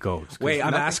anybody goes. Wait,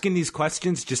 I'm asking these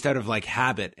questions just out of like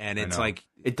habit, and it's like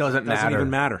it doesn't even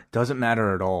matter. Doesn't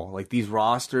matter at all. Like these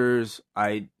rosters,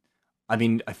 I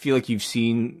mean, I feel like you've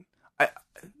seen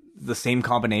the same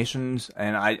combinations,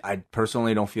 and I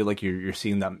personally don't feel like you're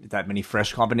seeing that many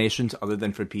fresh combinations, other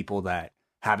than for people that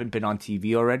haven't been on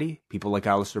TV already, people like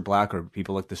Aleister Black or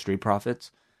people like the Street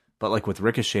Profits. But like with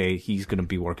Ricochet, he's going to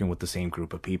be working with the same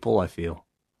group of people, I feel.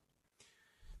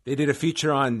 They did a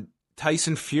feature on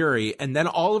Tyson Fury, and then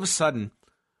all of a sudden,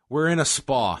 we're in a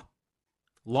spa.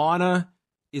 Lana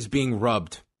is being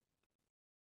rubbed.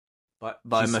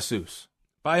 By a masseuse.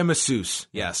 By a masseuse,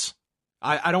 yes.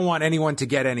 I don't want anyone to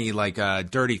get any, like,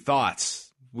 dirty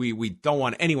thoughts. We don't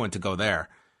want anyone to go there.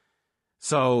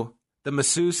 So the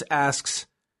masseuse asks,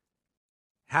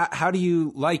 how do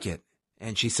you like it?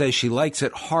 And she says she likes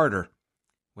it harder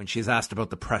when she's asked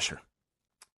about the pressure.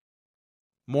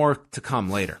 More to come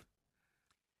later.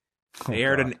 They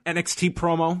aired an NXT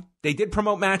promo. They did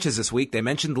promote matches this week. They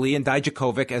mentioned Lee and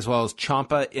Dijakovic as well as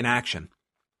Ciampa in action.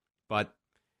 But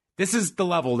this is the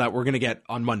level that we're going to get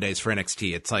on Mondays for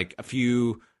NXT. It's like a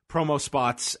few promo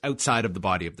spots outside of the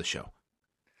body of the show.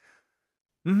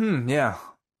 Yeah.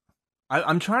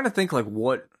 I'm trying to think like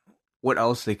what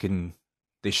else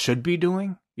they should be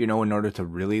doing, in order to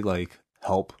really like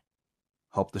help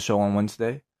the show on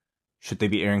Wednesday. Should they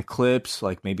be airing clips,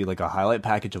 like maybe like a highlight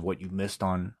package of what you missed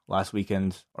on last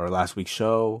weekend's or last week's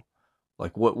show?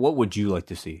 Like what would you like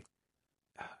to see?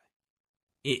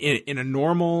 In a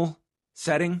normal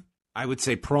setting, I would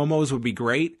say promos would be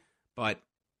great, but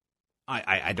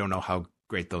I don't know how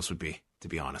great those would be, to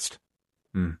be honest.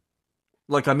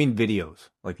 Like, I mean videos,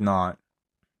 like not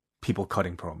people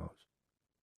cutting promos.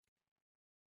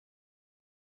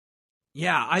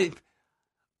 Yeah,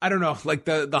 I don't know. Like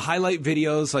the highlight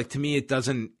videos, like to me, it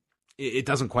doesn't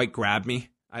quite grab me.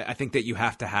 I think that you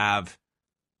have to have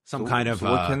some kind of.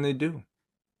 So what can they do?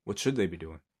 What should they be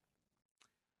doing?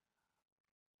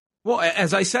 Well,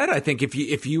 as I said, I think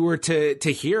if you were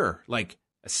to hear like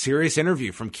a serious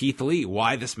interview from Keith Lee,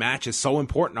 why this match is so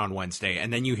important on Wednesday,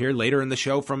 and then you hear later in the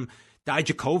show from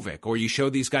Dijakovic, or you show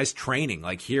these guys training,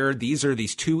 like here, these are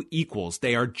these two equals.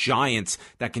 They are giants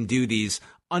that can do these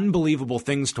unbelievable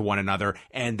things to one another,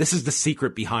 and this is the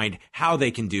secret behind how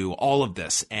they can do all of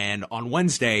this. And on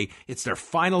Wednesday, it's their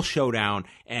final showdown,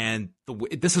 and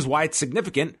this is why it's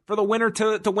significant for the winner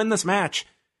to win this match.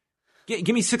 Give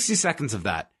me 60 seconds of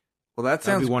that. Well,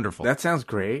 that'd be wonderful. That sounds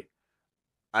great.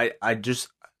 I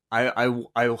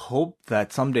hope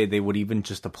that someday they would even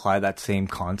just apply that same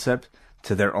concept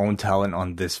to their own talent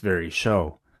on this very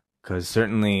show. Because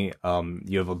certainly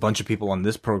you have a bunch of people on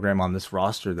this program, on this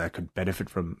roster, that could benefit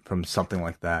from something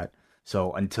like that.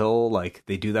 So until like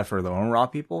they do that for their own Raw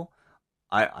people,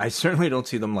 I certainly don't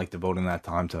see them like devoting that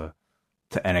time to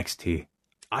NXT.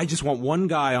 I just want one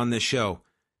guy on this show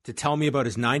to tell me about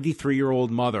his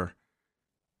 93-year-old mother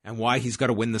and why he's got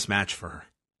to win this match for her.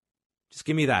 Just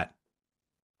give me that.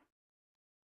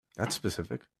 That's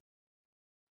specific.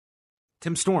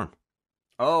 Tim Storm.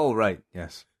 Oh, right.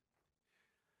 Yes.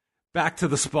 Back to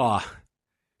the spa.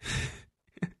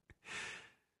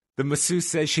 The masseuse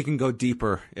says she can go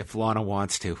deeper if Lana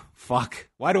wants to. Fuck.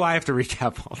 Why do I have to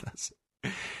recap all this?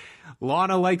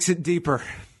 Lana likes it deeper.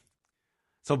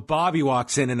 So Bobby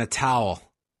walks in a towel.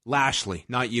 Lashley,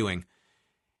 not Ewing.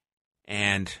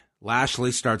 And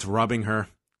Lashley starts rubbing her.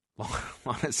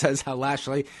 Lana says how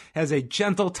Lashley has a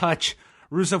gentle touch.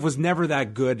 Rusev was never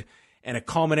that good. And it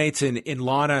culminates in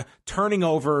Lana turning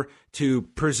over to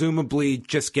presumably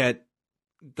just get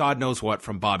God knows what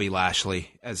from Bobby Lashley,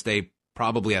 as they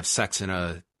probably have sex in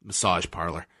a massage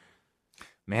parlor.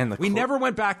 Man, we never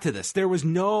went back to this. There was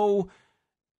no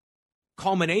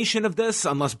culmination of this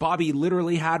unless Bobby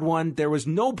literally had one. There was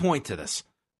no point to this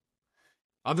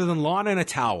other than Lana in a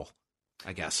towel,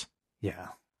 I guess. Yeah.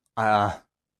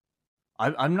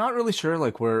 I'm not really sure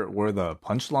like where the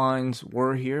punchlines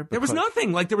were here. There was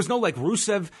nothing. Like there was no like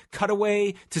Rusev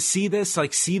cutaway to see this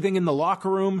like seething in the locker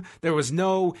room. There was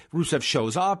no Rusev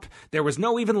shows up. There was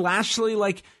no even Lashley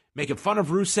like making fun of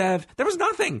Rusev. There was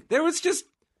nothing. There was just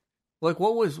like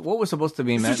what was supposed to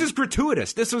be meant. This was just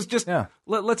gratuitous. This was just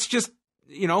let's just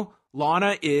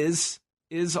Lana is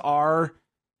our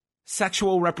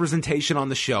sexual representation on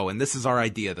the show, and this is our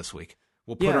idea this week.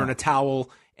 We'll put her in a towel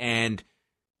and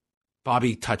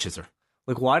Bobby touches her.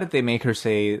 Like, why did they make her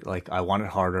say, like, I want it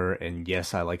harder and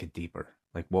yes, I like it deeper?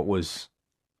 Like, what was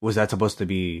that supposed to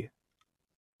be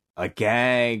a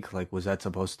gag? Like, was that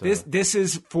supposed to... This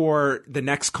is for the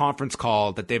next conference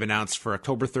call that they've announced for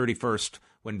October 31st,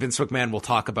 when Vince McMahon will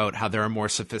talk about how they're a more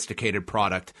sophisticated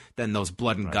product than those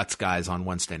blood and guts guys on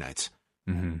Wednesday nights.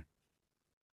 Mm-hmm.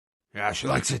 Yeah, she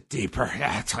likes it deeper.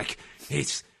 Yeah, it's like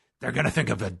they're gonna think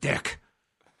of a dick.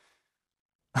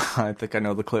 I think I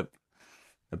know the clip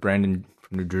that Brandon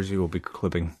from New Jersey will be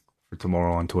clipping for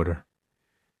tomorrow on Twitter.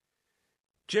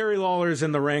 Jerry Lawler's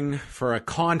in the ring for a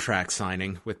contract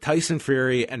signing with Tyson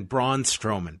Fury and Braun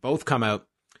Strowman. Both come out.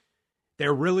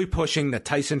 They're really pushing that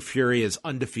Tyson Fury is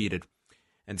undefeated.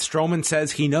 And Strowman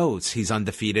says he knows he's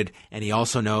undefeated, and he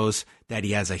also knows that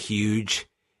he has a huge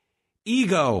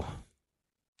ego.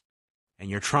 And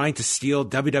you're trying to steal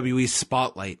WWE's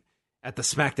spotlight at the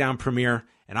SmackDown premiere,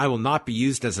 and I will not be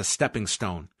used as a stepping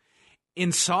stone.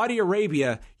 In Saudi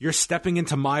Arabia, you're stepping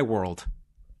into my world,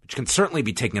 which can certainly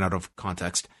be taken out of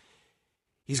context.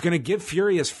 He's going to give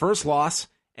Fury his first loss,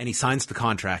 and he signs the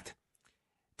contract.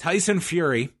 Tyson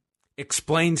Fury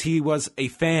explains he was a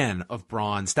fan of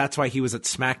Braun's. That's why he was at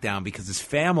SmackDown, because his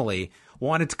family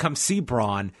wanted to come see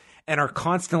Braun and are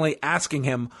constantly asking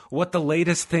him what the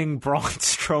latest thing Braun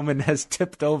Strowman has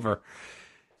tipped over.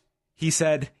 He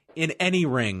said, in any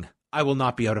ring, I will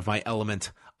not be out of my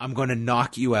element. I'm going to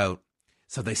knock you out.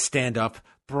 So they stand up.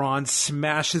 Braun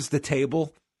smashes the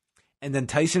table. And then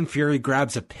Tyson Fury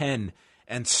grabs a pen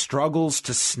and struggles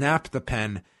to snap the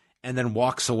pen and then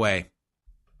walks away.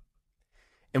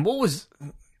 And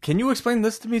can you explain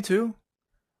this to me too?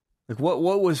 Like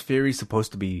what was Fury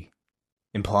supposed to be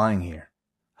implying here?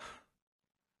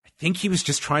 I think he was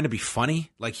just trying to be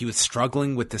funny. Like he was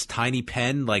struggling with this tiny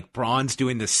pen, like Braun's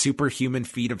doing this superhuman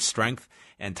feat of strength.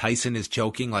 And Tyson is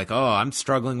joking like, oh, I'm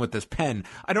struggling with this pen.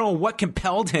 I don't know what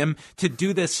compelled him to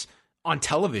do this on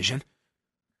television.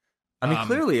 I mean,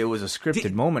 clearly it was a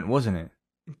scripted moment, wasn't it?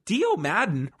 Dio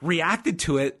Madden reacted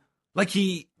to it like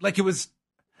it was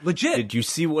legit. Did you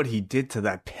see what he did to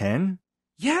that pen?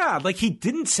 Yeah, like he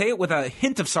didn't say it with a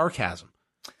hint of sarcasm.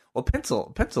 Well,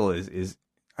 pencil is.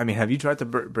 I mean, have you tried to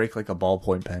break like a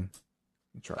ballpoint pen?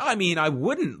 I mean, I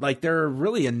wouldn't. Like, they're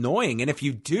really annoying, and if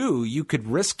you do, you could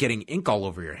risk getting ink all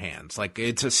over your hands. Like,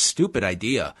 it's a stupid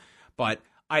idea. But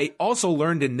I also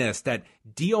learned in this that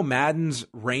Dio Madden's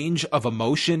range of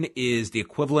emotion is the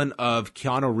equivalent of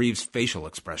Keanu Reeves' facial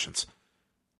expressions.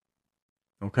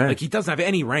 Okay. Like, he doesn't have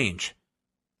any range.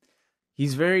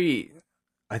 He's very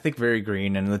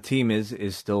green, and the team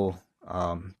is still,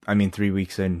 3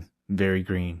 weeks in, very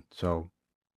green. So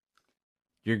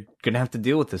you're going to have to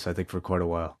deal with this, I think, for quite a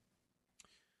while.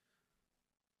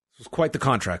 This was quite the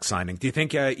contract signing. Do you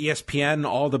think ESPN,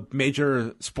 all the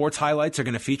major sports highlights are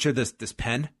going to feature this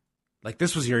pen? Like,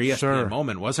 this was your ESPN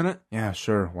moment, wasn't it? Yeah,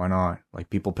 sure. Why not?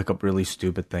 Like, people pick up really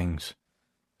stupid things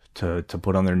to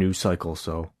put on their news cycle,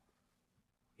 so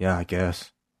yeah, I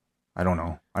guess. I don't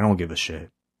know. I don't give a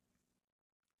shit.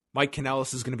 Mike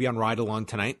Kanellis is going to be on Ride Along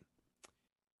tonight.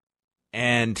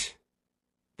 And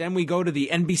then we go to the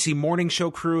NBC Morning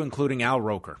Show crew, including Al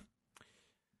Roker.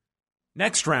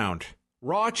 Next round,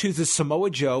 Raw chooses Samoa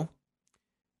Joe.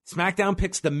 SmackDown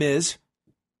picks The Miz.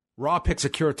 Raw picks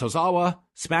Akira Tozawa.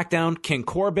 SmackDown, King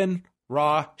Corbin.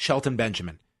 Raw, Shelton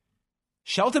Benjamin.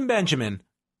 Shelton Benjamin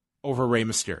over Rey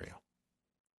Mysterio.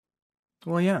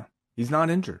 Well, yeah. He's not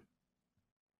injured.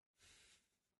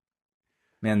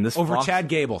 Man, this over Fox... Chad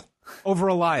Gable. Over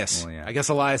Elias. Well, yeah. I guess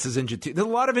Elias is injured too. There's a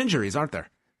lot of injuries, aren't there?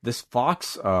 This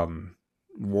Fox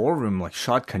War Room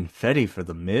shot confetti for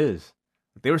The Miz.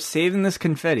 They were saving this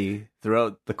confetti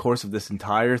throughout the course of this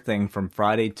entire thing from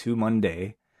Friday to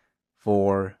Monday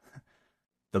for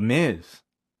The Miz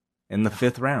in the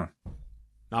 5th round.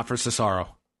 Not for Cesaro.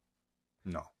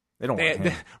 No, they don't want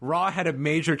him. Raw had a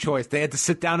major choice. They had to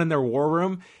sit down in their war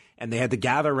room and they had to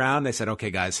gather around. They said,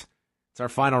 okay, guys, it's our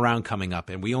final round coming up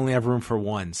and we only have room for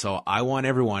one. So I want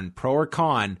everyone, pro or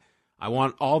con, I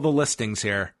want all the listings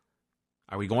here.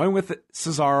 Are we going with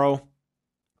Cesaro?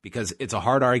 Because it's a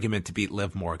hard argument to beat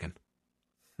Liv Morgan.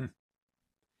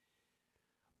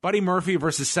 Buddy Murphy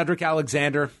versus Cedric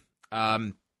Alexander.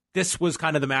 This was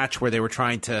kind of the match where they were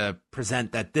trying to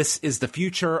present that this is the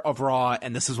future of Raw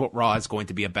and this is what Raw is going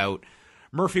to be about.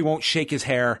 Murphy won't shake his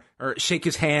hand.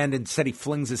 Instead, he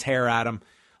flings his hair at him,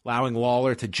 allowing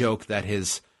Lawler to joke that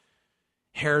his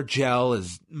hair gel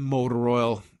is motor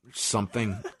oil or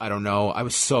something. I don't know. I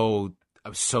was so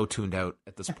tuned out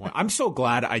at this point. I'm so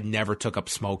glad I never took up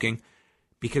smoking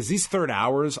because these third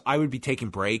hours, I would be taking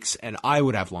breaks and I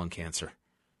would have lung cancer.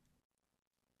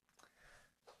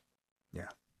 Yeah.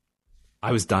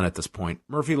 I was done at this point.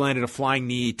 Murphy landed a flying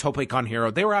knee, tope con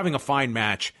hero. They were having a fine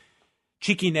match.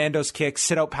 Cheeky Nando's kick,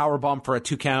 sit-out powerbomb for a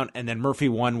 2 count, and then Murphy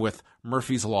won with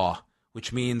Murphy's Law,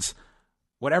 which means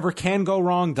whatever can go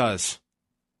wrong does.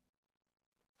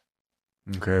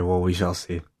 Okay, well, we shall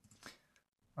see.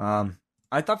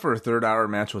 I thought for a third-hour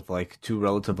match with like two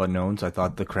relative unknowns, I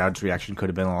thought the crowd's reaction could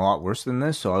have been a lot worse than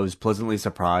this. So I was pleasantly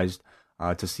surprised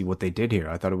to see what they did here.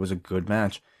 I thought it was a good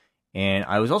match, and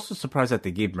I was also surprised that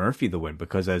they gave Murphy the win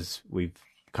because, as we've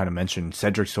kind of mentioned,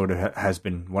 Cedric sort of has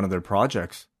been one of their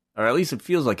projects, or at least it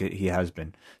feels like he has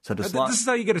been. So this is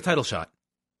how you get a title shot.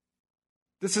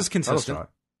 This is consistent.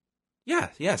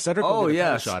 Yeah, Cedric will get a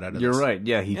title shot out of this. You're right.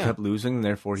 Yeah, he kept losing,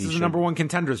 therefore this is a number one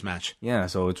contenders match. Yeah,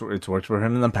 so it's worked for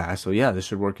him in the past. So yeah, this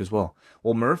should work as well.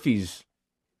 Well, Murphy's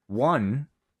won,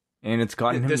 and it's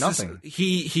gotten him nothing.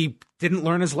 He didn't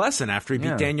learn his lesson after he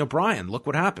beat Daniel Bryan. Look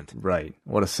what happened. Right.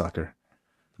 What a sucker.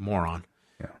 Moron.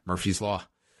 Yeah. Murphy's Law.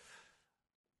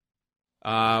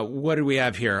 What do we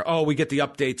have here? Oh, we get the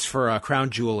updates for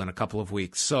Crown Jewel in a couple of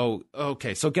weeks. So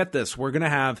get this. We're going to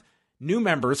have new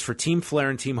members for Team Flair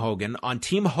and Team Hogan. On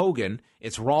Team Hogan,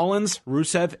 it's Rollins,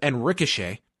 Rusev, and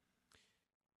Ricochet.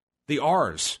 The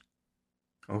R's.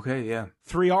 Okay, yeah.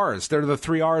 3 R's. They're the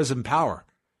 3 R's in power.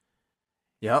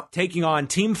 Yep. Taking on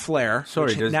Team Flair.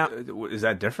 Sorry, is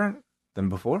that different than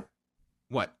before?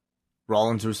 What?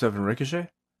 Rollins, Rusev, and Ricochet?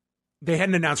 They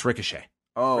hadn't announced Ricochet.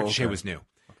 Oh, Ricochet okay. was new.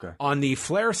 Okay. On the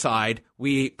Flair side,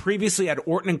 we previously had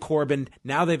Orton and Corbin.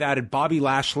 Now they've added Bobby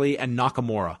Lashley and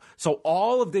Nakamura. So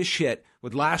all of this shit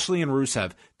with Lashley and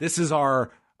Rusev, this is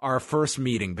our first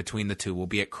meeting between the two. Will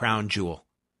be at Crown Jewel,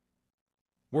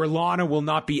 where Lana will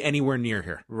not be anywhere near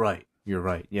here. Right. You're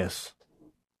right. Yes.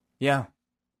 Yeah.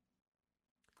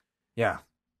 Yeah.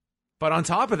 But on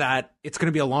top of that, it's going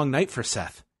to be a long night for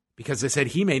Seth, because they said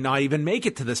he may not even make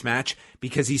it to this match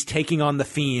because he's taking on The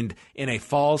Fiend in a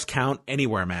Falls Count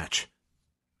Anywhere match.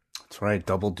 That's right.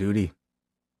 Double duty.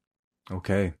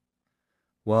 Okay.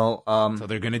 Well, so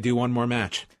they're going to do one more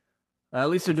match. At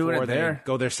least they're doing it there.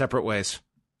 Go their separate ways.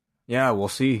 Yeah, we'll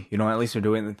see. At least they're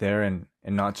doing it there and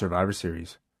not Survivor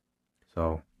Series.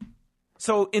 So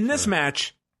in this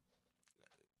match,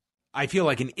 I feel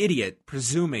like an idiot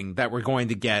presuming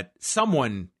that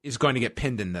someone is going to get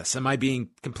pinned in this. Am I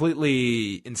being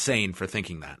completely insane for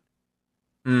thinking that?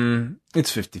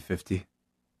 It's 50-50.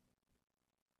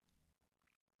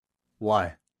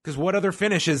 Why? Because what other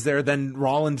finish is there than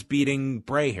Rollins beating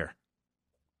Bray here?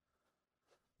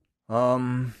 A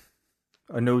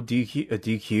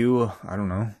DQ, I don't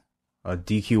know. A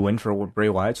DQ win for Bray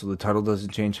Wyatt so the title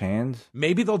doesn't change hands.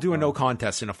 Maybe they'll do a no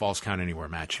contest in a Falls Count Anywhere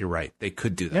match. You're right. They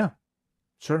could do that. Yeah.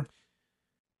 Sure.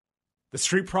 The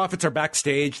Street Profits are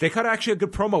backstage. They cut actually a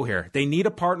good promo here. They need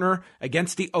a partner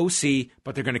against the OC,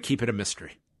 but they're going to keep it a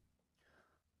mystery.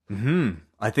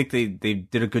 I think they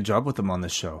did a good job with them on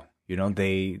this show.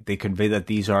 They convey that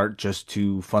these aren't just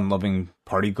two fun-loving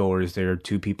party goers. They're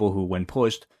two people who, when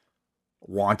pushed,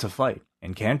 want to fight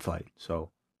and can fight. So,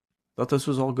 thought this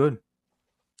was all good.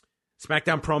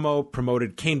 SmackDown promo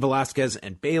promoted Cain Velasquez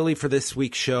and Bayley for this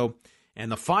week's show. And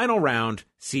the final round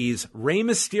sees Rey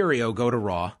Mysterio go to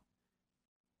Raw,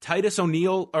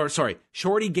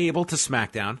 Shorty Gable to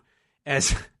SmackDown,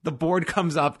 as the board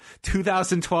comes up,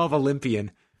 2012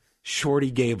 Olympian, Shorty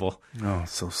Gable. Oh,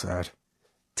 so sad.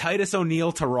 Titus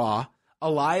O'Neil to Raw,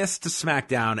 Elias to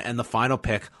SmackDown, and the final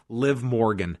pick, Liv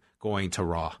Morgan, going to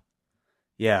Raw.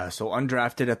 Yeah, so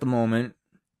undrafted at the moment,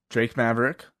 Drake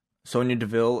Maverick, Sonya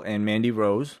Deville and Mandy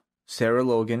Rose, Sarah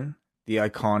Logan, the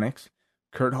Iconics,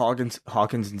 Kurt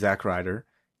Hawkins and Zack Ryder,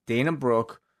 Dana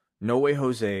Brooke, No Way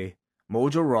Jose,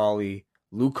 Mojo Rawley,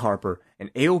 Luke Harper,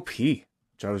 and AOP,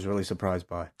 which I was really surprised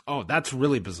by. Oh, that's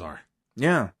really bizarre.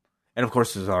 Yeah. And of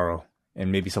course Cesaro,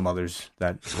 and maybe some others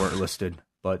that weren't listed.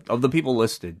 But of the people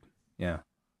listed, yeah.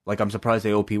 Like, I'm surprised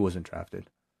AOP wasn't drafted.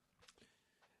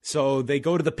 So they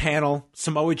go to the panel.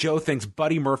 Samoa Joe thinks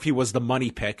Buddy Murphy was the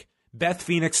money pick. Beth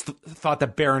Phoenix thought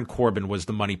that Baron Corbin was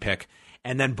the money pick.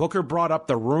 And then Booker brought up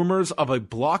the rumors of a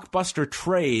blockbuster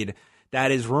trade that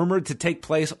is rumored to take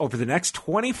place over the next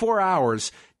 24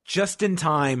 hours, just in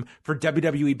time for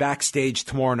WWE Backstage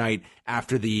tomorrow night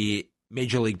after the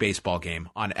Major League Baseball game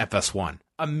on FS1.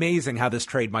 Amazing how this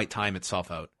trade might time itself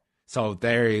out. So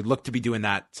they look to be doing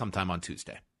that sometime on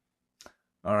Tuesday.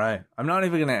 All right. I'm not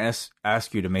even going to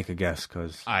ask you to make a guess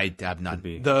because I have none.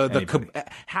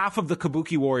 Half of the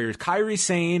Kabuki Warriors, Kairi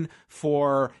Sane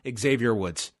for Xavier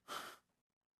Woods.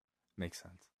 Makes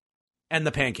sense. And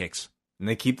the Pancakes. And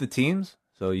they keep the teams?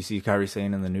 So you see Kairi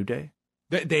Sane in the New Day?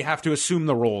 They have to assume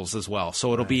the roles as well.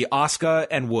 So it'll be Asuka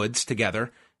and Woods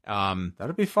together.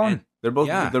 That'll be fun. They're both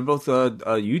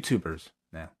YouTubers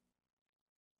now.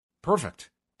 Perfect.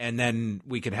 And then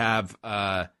we could have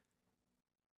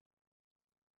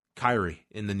Kairi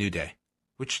in the New Day,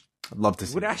 which I'd love to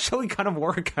see. Would actually kind of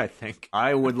work, I think.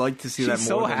 I would like to see that more. She's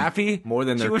so happy. More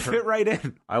than she would fit right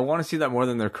in. I want to see that more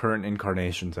than their current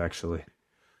incarnations, actually.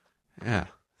 Yeah.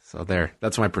 So there,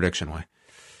 that's my prediction, Way.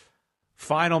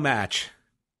 Final match.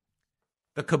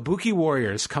 The Kabuki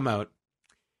Warriors come out,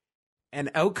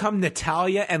 and out come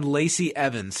Natalya and Lacey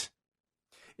Evans.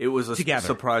 It was a together.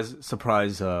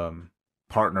 surprise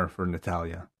partner for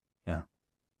Natalya. Yeah.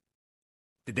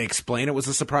 Did they explain it was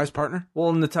a surprise partner?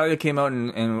 Well, Natalya came out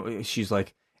and she's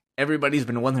like, everybody's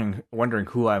been wondering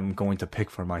who I'm going to pick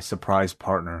for my surprise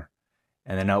partner.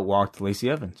 And then out walked Lacey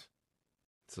Evans.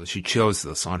 So she chose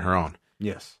this on her own.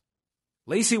 Yes.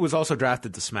 Lacey was also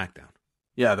drafted to SmackDown.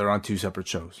 Yeah, they're on 2 separate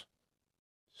shows.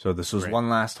 So this was one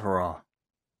last hurrah.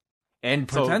 And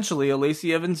potentially a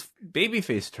Lacey Evans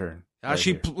babyface turn.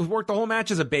 She worked the whole match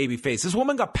as a babyface. This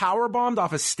woman got powerbombed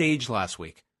off a stage last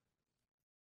week.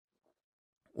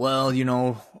 Well,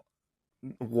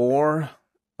 war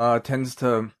tends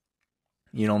to,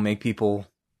 make people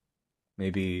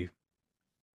maybe...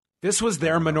 This was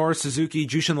their Minoru Suzuki,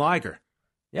 Jushin Liger.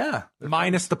 Yeah.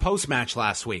 Minus the post-match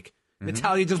last week. Mm-hmm.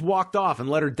 Natalya just walked off and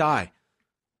let her die.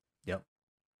 Yep.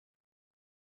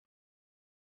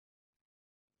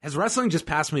 Has wrestling just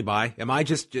passed me by? Am I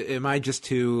just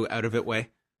too out of it, Way?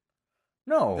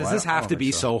 No. Does this have to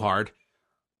be so hard?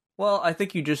 Well, I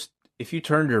think if you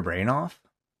turned your brain off,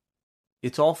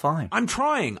 it's all fine. I'm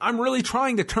trying. I'm really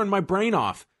trying to turn my brain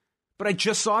off. But I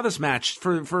just saw this match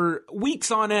for weeks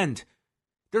on end.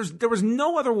 There was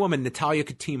no other woman Natalya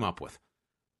could team up with.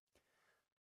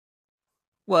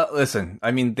 Well, listen,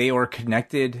 I mean, they were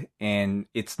connected, and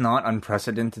it's not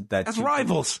unprecedented that... As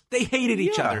rivals, they hated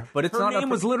each other. But it's Her name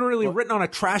was literally written on a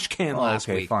trash can last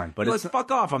week. Okay, fine. But it's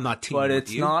fuck off, I'm not teaming with you. But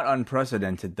it's not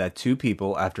unprecedented that 2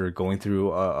 people, after going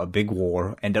through a big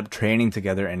war, end up training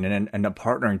together and then end up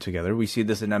partnering together. We see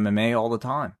this in MMA all the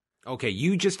time. Okay,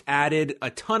 you just added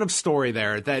a ton of story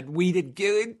there that we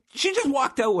did. She just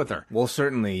walked out with her. Well,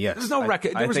 certainly, yes. There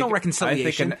was no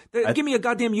reconciliation. Give me a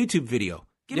goddamn YouTube video.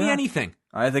 Give me anything.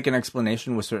 I think an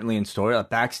explanation was certainly in story, a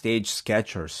backstage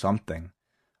sketch or something.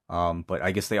 But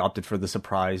I guess they opted for the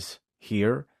surprise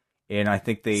here. And I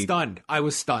think they... Stunned. I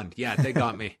was stunned. Yeah, they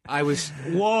got me. I was...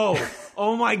 Whoa.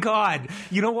 Oh, my God.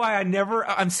 You know why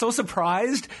I'm so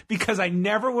surprised? Because I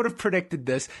never would have predicted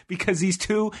this, because these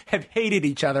 2 have hated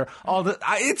each other.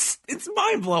 It's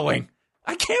mind-blowing.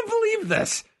 I can't believe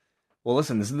this. Well,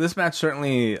 listen, this match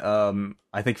certainly,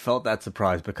 I think, felt that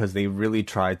surprise because they really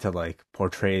tried to,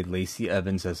 portray Lacey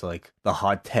Evans as, the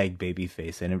hot tag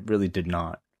babyface, and it really did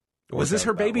not. Was this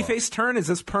her babyface turn? Is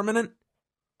this permanent?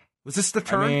 Was this the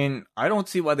turn? I mean, I don't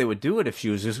see why they would do it if she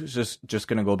was just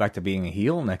going to go back to being a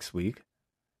heel next week.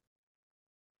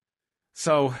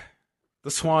 So, the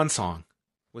Swan Song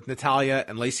with Natalya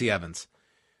and Lacey Evans.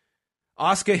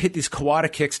 Asuka hit these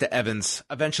Kawada kicks to Evans.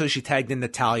 Eventually, she tagged in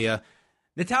Natalya.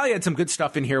 Natalya had some good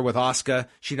stuff in here with Asuka.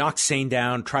 She knocked Sane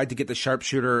down, tried to get the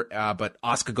sharpshooter, but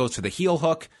Asuka goes for the heel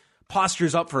hook,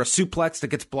 postures up for a suplex that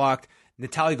gets blocked.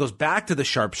 Natalya goes back to the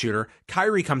sharpshooter.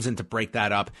 Kairi comes in to break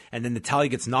that up, and then Natalya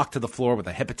gets knocked to the floor with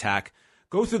a hip attack.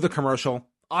 Go through the commercial.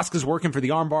 Asuka's working for the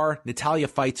armbar. Natalya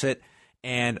fights it,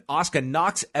 and Asuka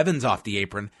knocks Evans off the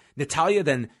apron. Natalya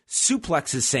then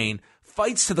suplexes Sane,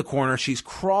 fights to the corner. She's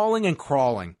crawling and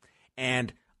crawling,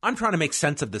 and I'm trying to make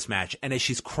sense of this match, and as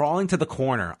she's crawling to the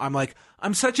corner, I'm like,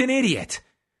 I'm such an idiot.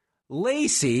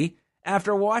 Lacey,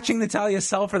 after watching Natalya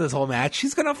sell for this whole match,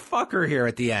 she's going to fuck her here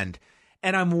at the end.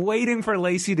 And I'm waiting for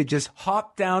Lacey to just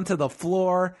hop down to the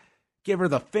floor, give her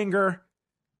the finger.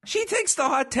 She takes the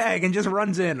hot tag and just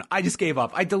runs in. I just gave up.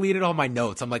 I deleted all my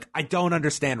notes. I'm like, I don't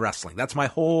understand wrestling. That's my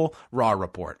whole Raw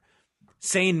report.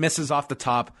 Sane misses off the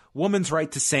top. Woman's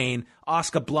right to Sane.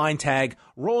 Asuka blind tag.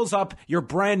 Rolls up your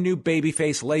brand new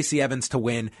babyface Lacey Evans to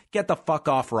win. Get the fuck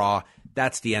off Raw.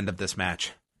 That's the end of this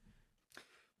match.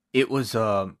 It was,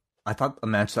 I thought, a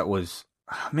match that was...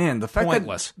 Man, the fact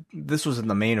pointless. That this was in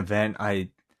the main event, I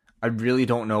really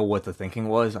don't know what the thinking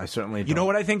was. I certainly don't. You know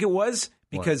what I think it was?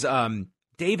 Because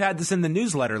Dave had this in the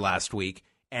newsletter last week,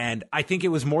 and I think it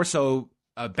was more so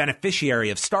a beneficiary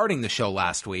of starting the show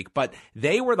last week, but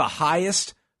they were the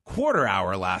highest quarter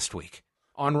hour last week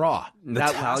on Raw.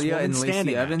 Natalya and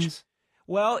Lacey Evans?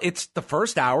 Well, it's the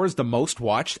first hour is the most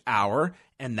watched hour,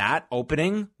 and that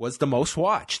opening was the most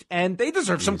watched. And they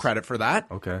deserve some credit for that.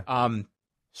 Okay.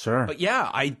 Sure. But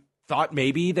yeah, I thought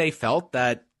maybe they felt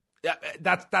that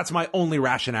that's my only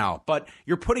rationale. But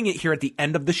you're putting it here at the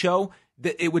end of the show.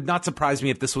 It would not surprise me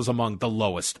if this was among the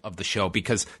lowest of the show,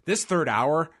 because this third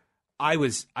hour, I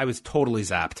was totally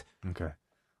zapped. Okay.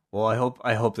 Well,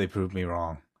 I hope they proved me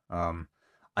wrong.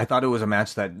 I thought it was a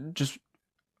match that just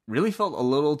really felt a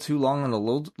little too long and a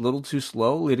little too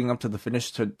slow leading up to the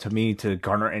finish to me to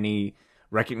garner any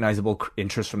recognizable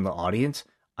interest from the audience.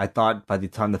 I thought by the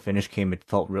time the finish came, it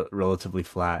felt relatively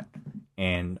flat.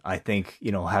 And I think,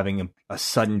 having a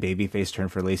sudden babyface turn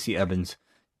for Lacey Evans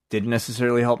didn't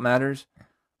necessarily help matters.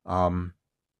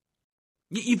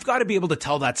 You've got to be able to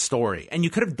tell that story. And you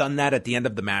could have done that at the end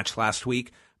of the match last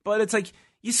week. But it's like,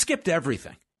 you skipped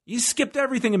everything. You skipped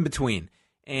everything in between.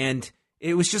 And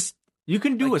it was just... You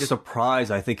can do a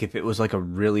surprise, I think, if it was like a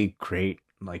really great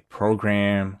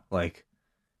program,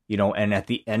 and at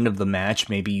the end of the match,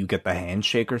 maybe you get the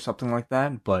handshake or something like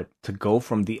that. But to go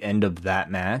from the end of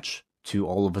that match to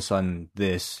all of a sudden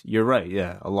this, you're right.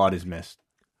 Yeah, a lot is missed.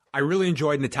 I really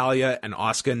enjoyed Natalya and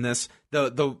Asuka in this.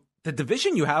 The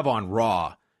division you have on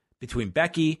Raw between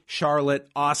Becky, Charlotte,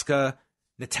 Asuka,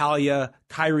 Natalya,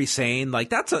 Kairi Sane,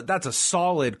 that's a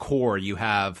solid core you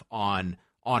have on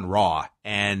Raw.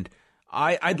 And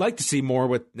I'd like to see more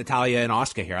with Natalya and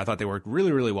Asuka here. I thought they worked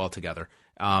really, really well together.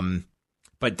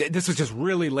 But this was just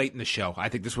really late in the show. I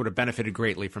think this would have benefited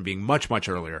greatly from being much, much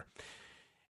earlier.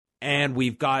 And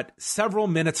we've got several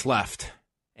minutes left.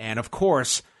 And of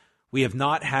course, we have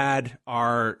not had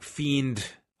our Fiend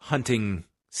hunting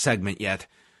segment yet.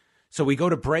 So we go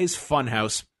to Bray's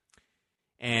Funhouse,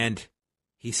 and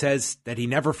he says that he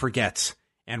never forgets.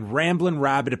 And Ramblin'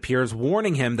 Rabbit appears,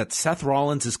 warning him that Seth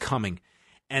Rollins is coming.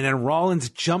 And then Rollins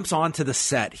jumps onto the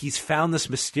set. He's found this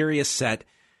mysterious set,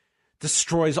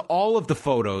 destroys all of the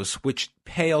photos, which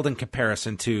paled in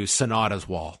comparison to Sonata's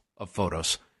wall of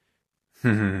photos.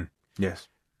 Yes.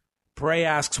 Bray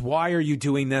asks, why are you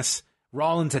doing this?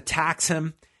 Rollins attacks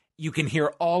him. You can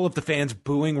hear all of the fans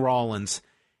booing Rollins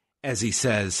as he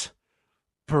says,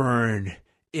 burn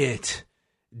it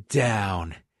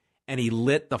down. And he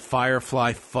lit the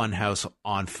Firefly Funhouse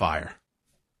on fire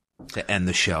to end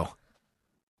the show.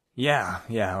 Yeah,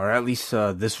 or at least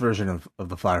this version of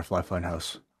the Firefly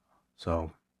Funhouse.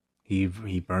 So he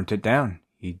burnt it down.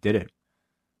 He did it.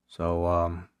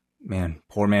 So, man,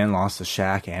 poor man lost a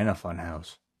shack and a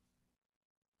funhouse.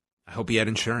 I hope he had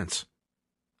insurance.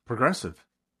 Progressive.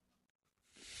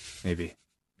 Maybe.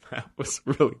 That was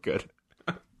really good.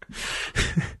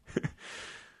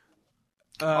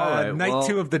 Right, night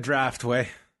 2 of the draft, Way.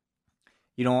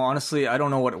 Honestly, I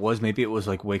don't know what it was. Maybe it was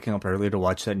like waking up early to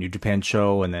watch that New Japan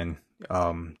show and then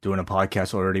doing a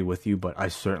podcast already with you, but I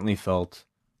certainly felt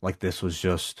like this was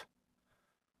just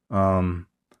there.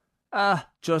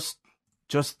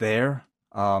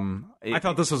 I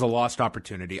felt this was a lost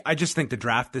opportunity. I just think the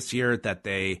draft this year that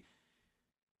they,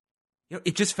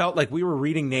 it just felt like we were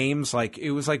reading names, like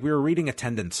it was like we were reading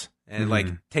attendance and like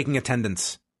taking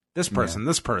attendance. This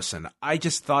person. I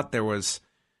just thought there was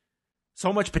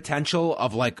so much potential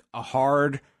of like a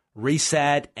hard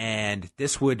reset, and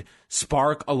this would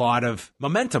spark a lot of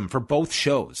momentum for both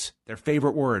shows. Their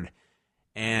favorite word.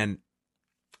 And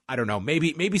I don't know,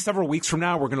 maybe several weeks from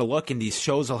now we're going to look and these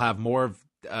shows will have more of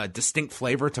distinct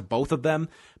flavor to both of them,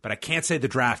 but I can't say the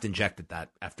draft injected that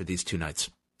after these 2 nights.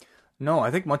 No,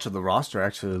 I think much of the roster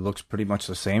actually looks pretty much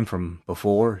the same from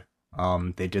before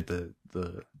they did the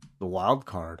wild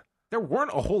card. There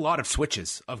weren't a whole lot of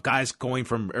switches of guys going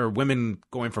from, or women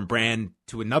going from brand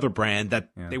to another brand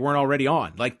that they weren't already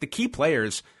on. Like the key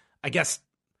players, I guess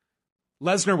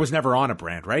Lesnar was never on a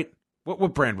brand, right?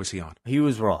 What brand was he on? He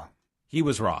was Raw. He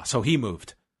was Raw, so he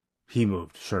moved. He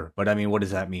moved, sure. But I mean, what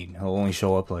does that mean? He'll only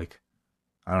show up like,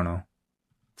 I don't know,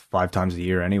 5 times a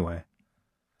year anyway.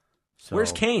 So,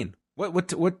 where's Kane?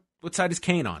 What side is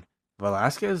Kane on?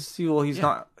 Velasquez, well, he's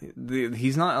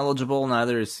not eligible.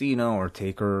 Neither is Cena or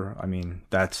Taker. I mean,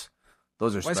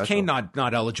 those are. Why is Kane not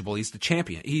eligible? He's the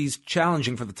champion. He's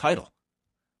challenging for the title.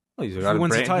 Well,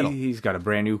 the title. He's got a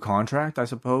brand new contract, I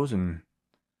suppose, and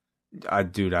I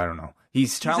don't know.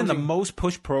 He's in the most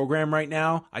pushed program right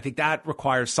now. I think that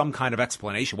requires some kind of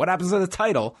explanation. What happens to the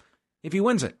title if he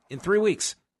wins it in 3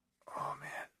 weeks? Oh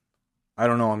man, I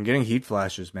don't know. I'm getting heat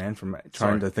flashes, man, from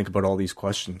trying to think about all these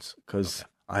questions because. Okay.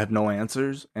 I have no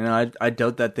answers, and I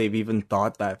doubt that they've even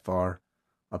thought that far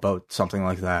about something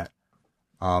like that.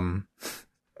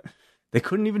 They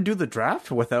couldn't even do the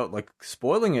draft without like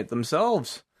spoiling it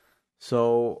themselves.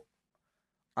 So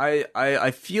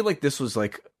I feel like this was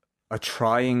like a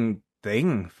trying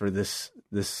thing for this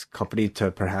company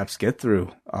to perhaps get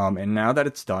through. And now that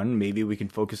it's done, maybe we can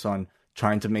focus on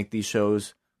trying to make these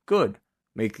shows good,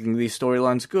 making these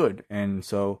storylines good. And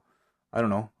so I don't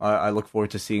know. I look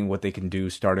forward to seeing what they can do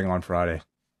starting on Friday.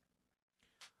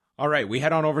 All right, we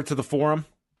head on over to the forum.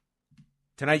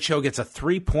 Tonight's show gets a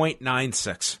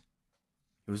 3.96.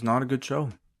 It was not a good show.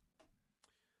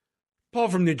 Paul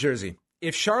from New Jersey.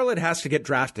 If Charlotte has to get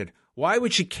drafted, why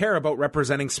would she care about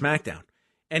representing SmackDown?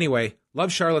 Anyway,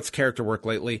 love Charlotte's character work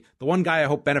lately. The one guy I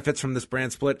hope benefits from this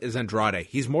brand split is Andrade.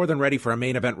 He's more than ready for a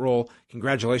main event role.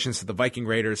 Congratulations to the Viking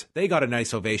Raiders. They got a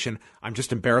nice ovation. I'm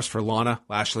just embarrassed for Lana,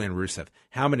 Lashley, and Rusev.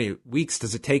 How many weeks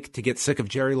does it take to get sick of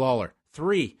Jerry Lawler?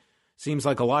 3. Seems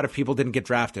like a lot of people didn't get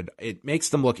drafted. It makes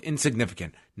them look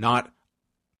insignificant, not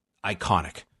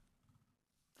iconic.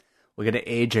 We get an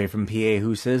AJ from PA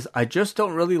who says, I just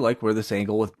don't really like where this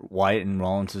angle with Wyatt and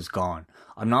Rollins has gone.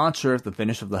 I'm not sure if the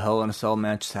finish of the Hell in a Cell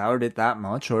match soured it that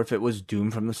much or if it was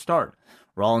doomed from the start.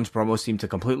 Rollins' promo seemed to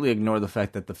completely ignore the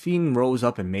fact that The Fiend rose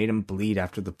up and made him bleed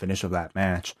after the finish of that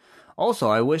match. Also,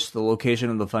 I wish the location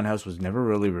of the Funhouse was never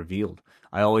really revealed.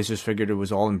 I always just figured it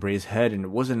was all in Bray's head and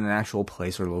it wasn't an actual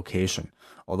place or location.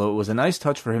 Although it was a nice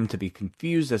touch for him to be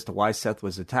confused as to why Seth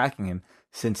was attacking him,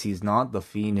 since he's not the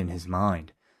Fiend in his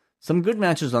mind. Some good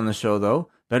matches on the show, though,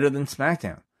 better than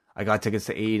SmackDown. I got tickets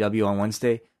to AEW on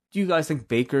Wednesday. Do you guys think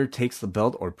Baker takes the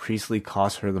belt or Priestley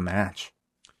costs her the match?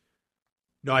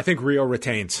 No, I think Rio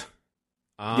retains.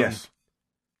 Yes.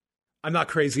 I'm not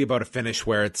crazy about a finish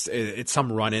where it's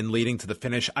some run-in leading to the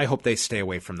finish. I hope they stay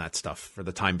away from that stuff for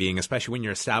the time being, especially when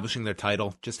you're establishing their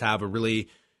title. Just have a really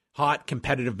hot,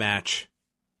 competitive match.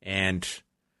 And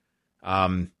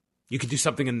you could do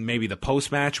something in maybe the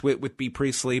post-match with B.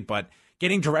 Priestley, but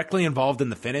getting directly involved in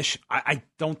the finish, I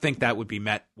don't think that would be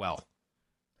met well.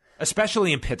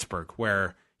 Especially in Pittsburgh,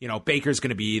 where, you know, Baker's going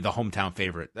to be the hometown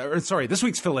favorite. Or, sorry, this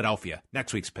week's Philadelphia.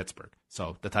 Next week's Pittsburgh.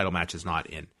 So the title match is not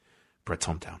in Britt's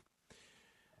hometown.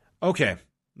 Okay,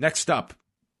 next up.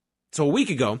 So a week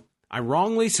ago, I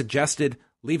wrongly suggested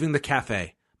leaving the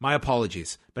cafe. My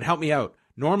apologies, but help me out.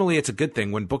 Normally it's a good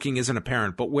thing when booking isn't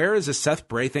apparent, but where is this Seth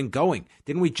Bray thing going?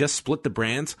 Didn't we just split the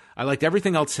brands? I liked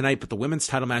everything else tonight, but the women's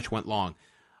title match went long.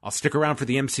 I'll stick around for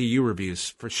the MCU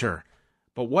reviews, for sure.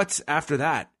 But what's after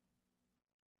that?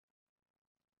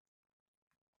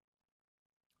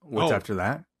 What's after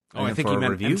that? Oh, I think you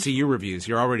meant reviews? MCU reviews.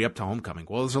 You're already up to Homecoming.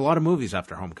 Well, there's a lot of movies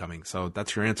after Homecoming, so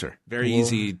that's your answer. Very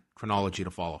easy chronology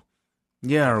to follow.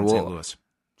 Yeah, or St. Louis.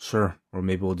 Sure. Or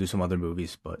maybe we'll do some other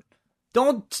movies, but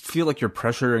don't feel like you're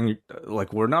pressuring,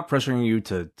 like we're not pressuring you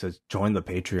to join the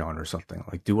Patreon or something.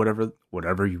 Like do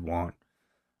whatever you want.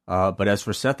 But as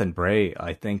for Seth and Bray,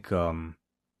 I think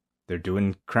they're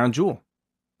doing Crown Jewel.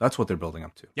 That's what they're building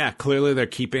up to. Yeah, clearly they're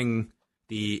keeping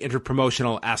the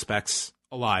interpromotional aspects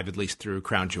alive, at least through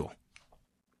Crown Jewel.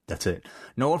 That's it.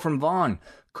 Noah from Vaughn.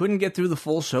 Couldn't get through the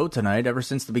full show tonight. Ever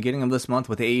since the beginning of this month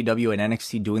with AEW and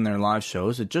NXT doing their live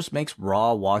shows, it just makes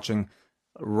watching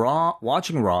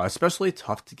Raw especially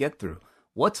tough to get through.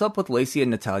 What's up with Lacey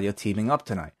and Natalya teaming up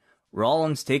tonight?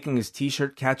 Rollins taking his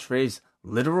t-shirt catchphrase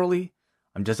literally?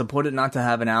 I'm disappointed not to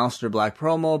have an Aleister Black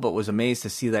promo, but was amazed to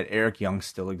see that Eric Young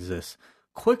still exists.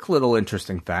 Quick little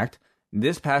interesting fact.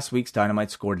 This past week's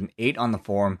Dynamite scored an 8 on the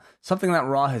forum, something that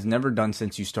Raw has never done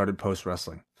since you started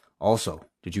post-wrestling. Also,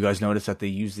 did you guys notice that they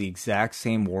used the exact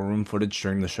same War Room footage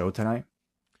during the show tonight?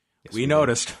 Yes, we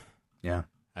noticed. Yeah.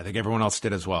 I think everyone else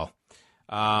did as well.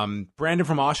 Brandon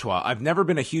from Oshawa. I've never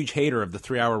been a huge hater of the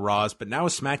 3-hour Raws, but now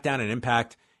with SmackDown and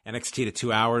Impact, NXT to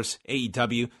 2 hours,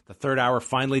 AEW, the third hour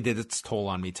finally did its toll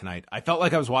on me tonight. I felt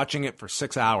like I was watching it for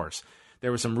 6 hours.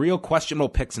 There were some real questionable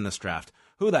picks in this draft.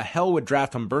 Who the hell would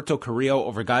draft Humberto Carrillo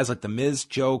over guys like The Miz,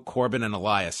 Joe, Corbin, and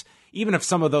Elias? Even if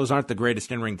some of those aren't the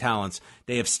greatest in-ring talents,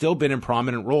 they have still been in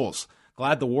prominent roles.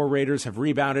 Glad the War Raiders have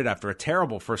rebounded after a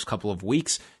terrible first couple of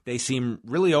weeks. They seem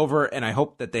really over, and I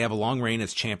hope that they have a long reign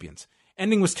as champions.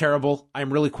 Ending was terrible.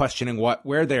 I'm really questioning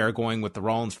where they are going with the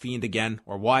Rollins Fiend again,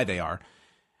 or why they are,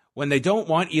 when they don't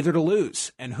want either to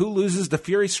lose. And who loses the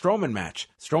Fury-Strowman match?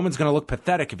 Strowman's going to look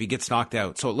pathetic if he gets knocked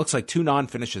out, so it looks like 2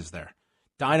 non-finishes there.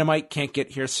 Dynamite can't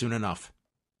get here soon enough.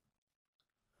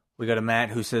 We got a Matt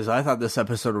who says, I thought this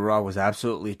episode of Raw was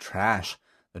absolutely trash.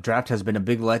 The draft has been a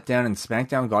big letdown and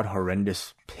SmackDown got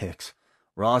horrendous picks.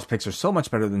 Raw's picks are so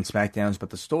much better than SmackDown's, but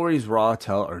the stories Raw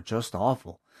tell are just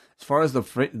awful. As far as the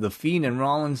Fiend and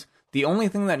Rollins, the only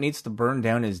thing that needs to burn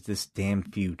down is this damn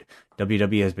feud.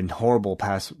 WWE has been horrible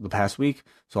the past week,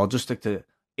 so I'll just stick to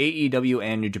AEW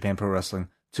and New Japan Pro Wrestling,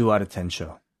 2 out of 10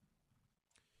 show.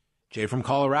 Jay from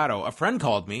Colorado. A friend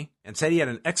called me and said he had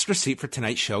an extra seat for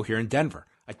tonight's show here in Denver.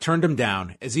 I turned him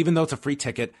down, as even though it's a free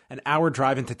ticket, an hour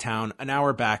drive into town, an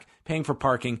hour back, paying for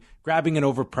parking, grabbing an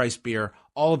overpriced beer,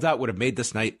 all of that would have made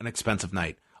this night an expensive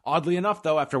night. Oddly enough,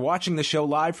 though, after watching the show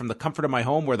live from the comfort of my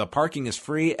home where the parking is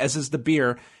free, as is the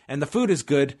beer, and the food is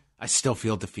good, I still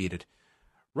feel defeated.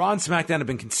 Raw and SmackDown have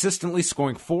been consistently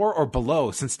scoring 4 or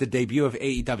below since the debut of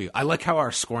AEW. I like how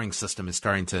our scoring system is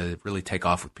starting to really take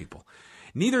off with people.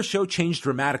 neither show changed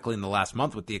dramatically in the last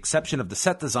month with the exception of the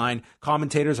set design,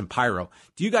 commentators, and pyro.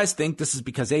 Do you guys think this is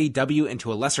because AEW and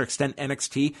to a lesser extent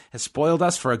NXT has spoiled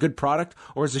us for a good product,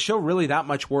 or is the show really that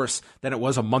much worse than it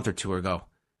was a month or two ago?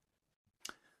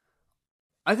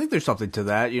 I think there's something to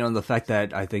that. The fact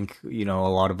that I think, a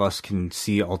lot of us can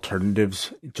see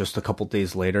alternatives just a couple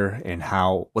days later and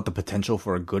what the potential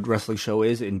for a good wrestling show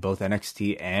is in both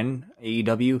NXT and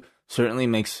AEW certainly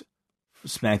makes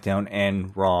SmackDown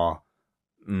and Raw.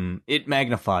 It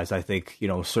magnifies, I think,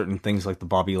 certain things like the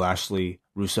Bobby Lashley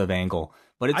Rusev angle.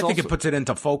 But I think it puts it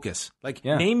into focus.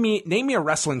 Name me a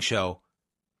wrestling show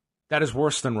that is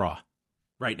worse than Raw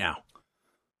right now.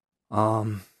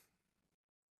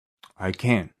 I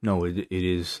can't. No, it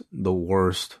is the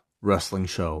worst wrestling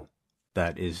show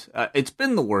that is. It's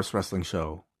been the worst wrestling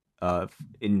show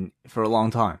for a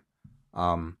long time.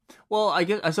 Well,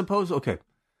 I suppose. Okay,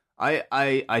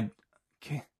 I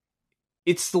can't.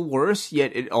 It's the worst,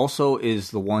 yet it also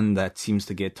is the one that seems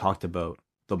to get talked about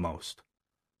the most.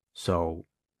 So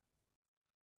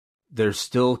there's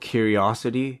still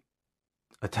curiosity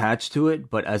attached to it,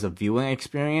 but as a viewing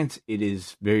experience, it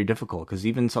is very difficult because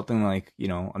even something like,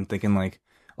 I'm thinking like,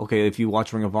 okay, if you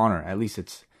watch Ring of Honor, at least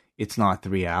it's not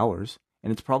 3 hours,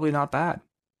 and it's probably not bad.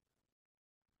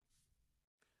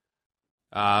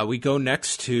 We go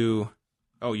next to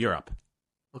Europe.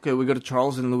 Okay, we go to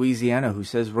Charles in Louisiana, who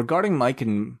says, regarding Mike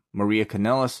and Maria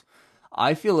Kanellis,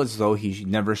 I feel as though he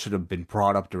never should have been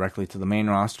brought up directly to the main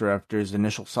roster after his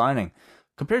initial signing.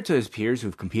 Compared to his peers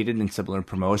who've competed in similar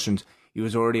promotions, he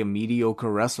was already a mediocre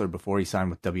wrestler before he signed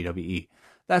with WWE.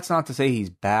 That's not to say he's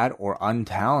bad or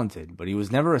untalented, but he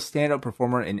was never a standout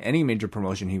performer in any major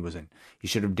promotion he was in. He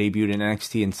should have debuted in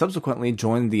NXT and subsequently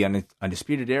joined the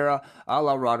Undisputed Era a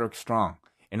la Roderick Strong.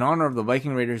 In honor of the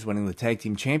Viking Raiders winning the Tag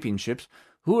Team Championships,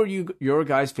 who are your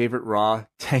guys' favorite Raw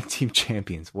Tag Team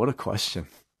Champions? What a question.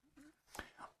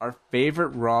 Our favorite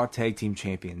Raw Tag Team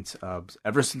Champions,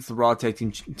 ever since the Raw Tag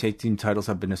Team titles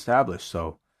have been established,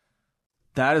 so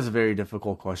that is a very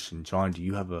difficult question. John, do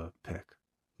you have a pick?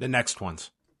 The next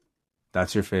ones.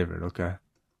 That's your favorite, okay.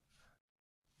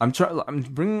 I'm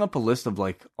bringing up a list of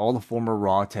all the former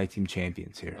Raw Tag Team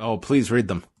Champions here. Oh, please read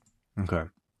them. Okay.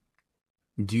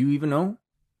 Do you even know?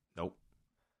 Nope.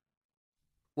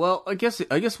 Well, I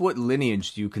guess what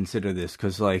lineage do you consider this?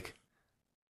 Because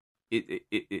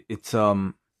it's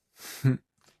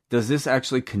does this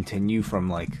actually continue from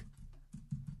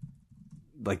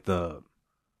the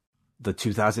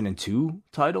 2002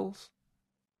 titles?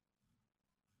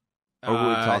 Or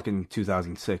we're talking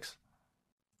 2006?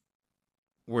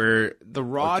 Where the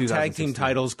Raw Tag Team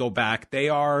titles go back, they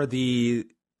are the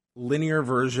linear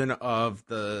version of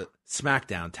the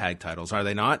SmackDown tag titles, are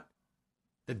they not?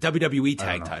 The WWE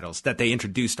tag titles that they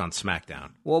introduced on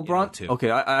SmackDown. Well,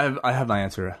 okay, I have my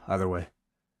answer either way.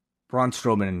 Braun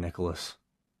Strowman and Nicholas.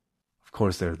 Of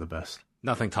course, they're the best.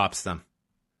 Nothing tops them.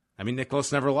 I mean,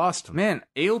 Nicholas never lost. Man,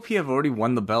 AOP have already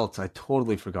won the belts. I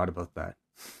totally forgot about that.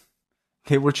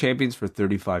 They were champions for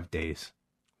 35 days.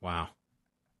 Wow.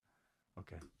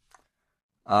 Okay.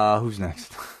 Who's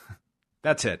next?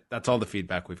 That's it. That's all the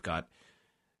feedback we've got.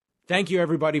 Thank you,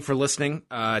 everybody, for listening.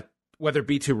 Whether it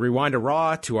be to Rewind to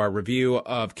Raw, to our review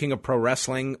of King of Pro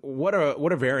Wrestling, what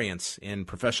a variance in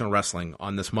professional wrestling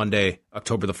on this Monday,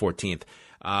 October the 14th.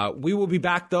 We will be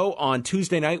back, though, on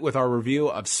Tuesday night with our review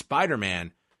of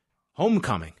Spider-Man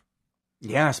Homecoming.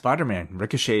 Yeah, Spider-Man,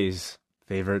 Ricochet's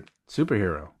favorite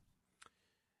superhero.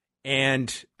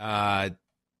 And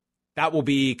that will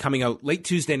be coming out late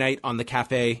Tuesday night on the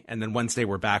Cafe, and then Wednesday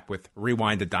we're back with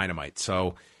Rewind to Dynamite.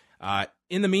 So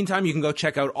in the meantime, you can go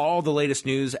check out all the latest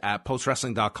news at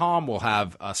postwrestling.com. We'll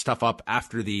have stuff up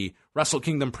after the Wrestle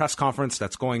Kingdom press conference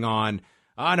that's going on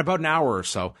in about an hour or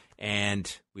so,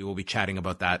 and we will be chatting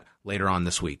about that later on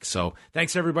this week. So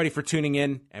thanks, everybody, for tuning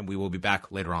in, and we will be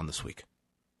back later on this week.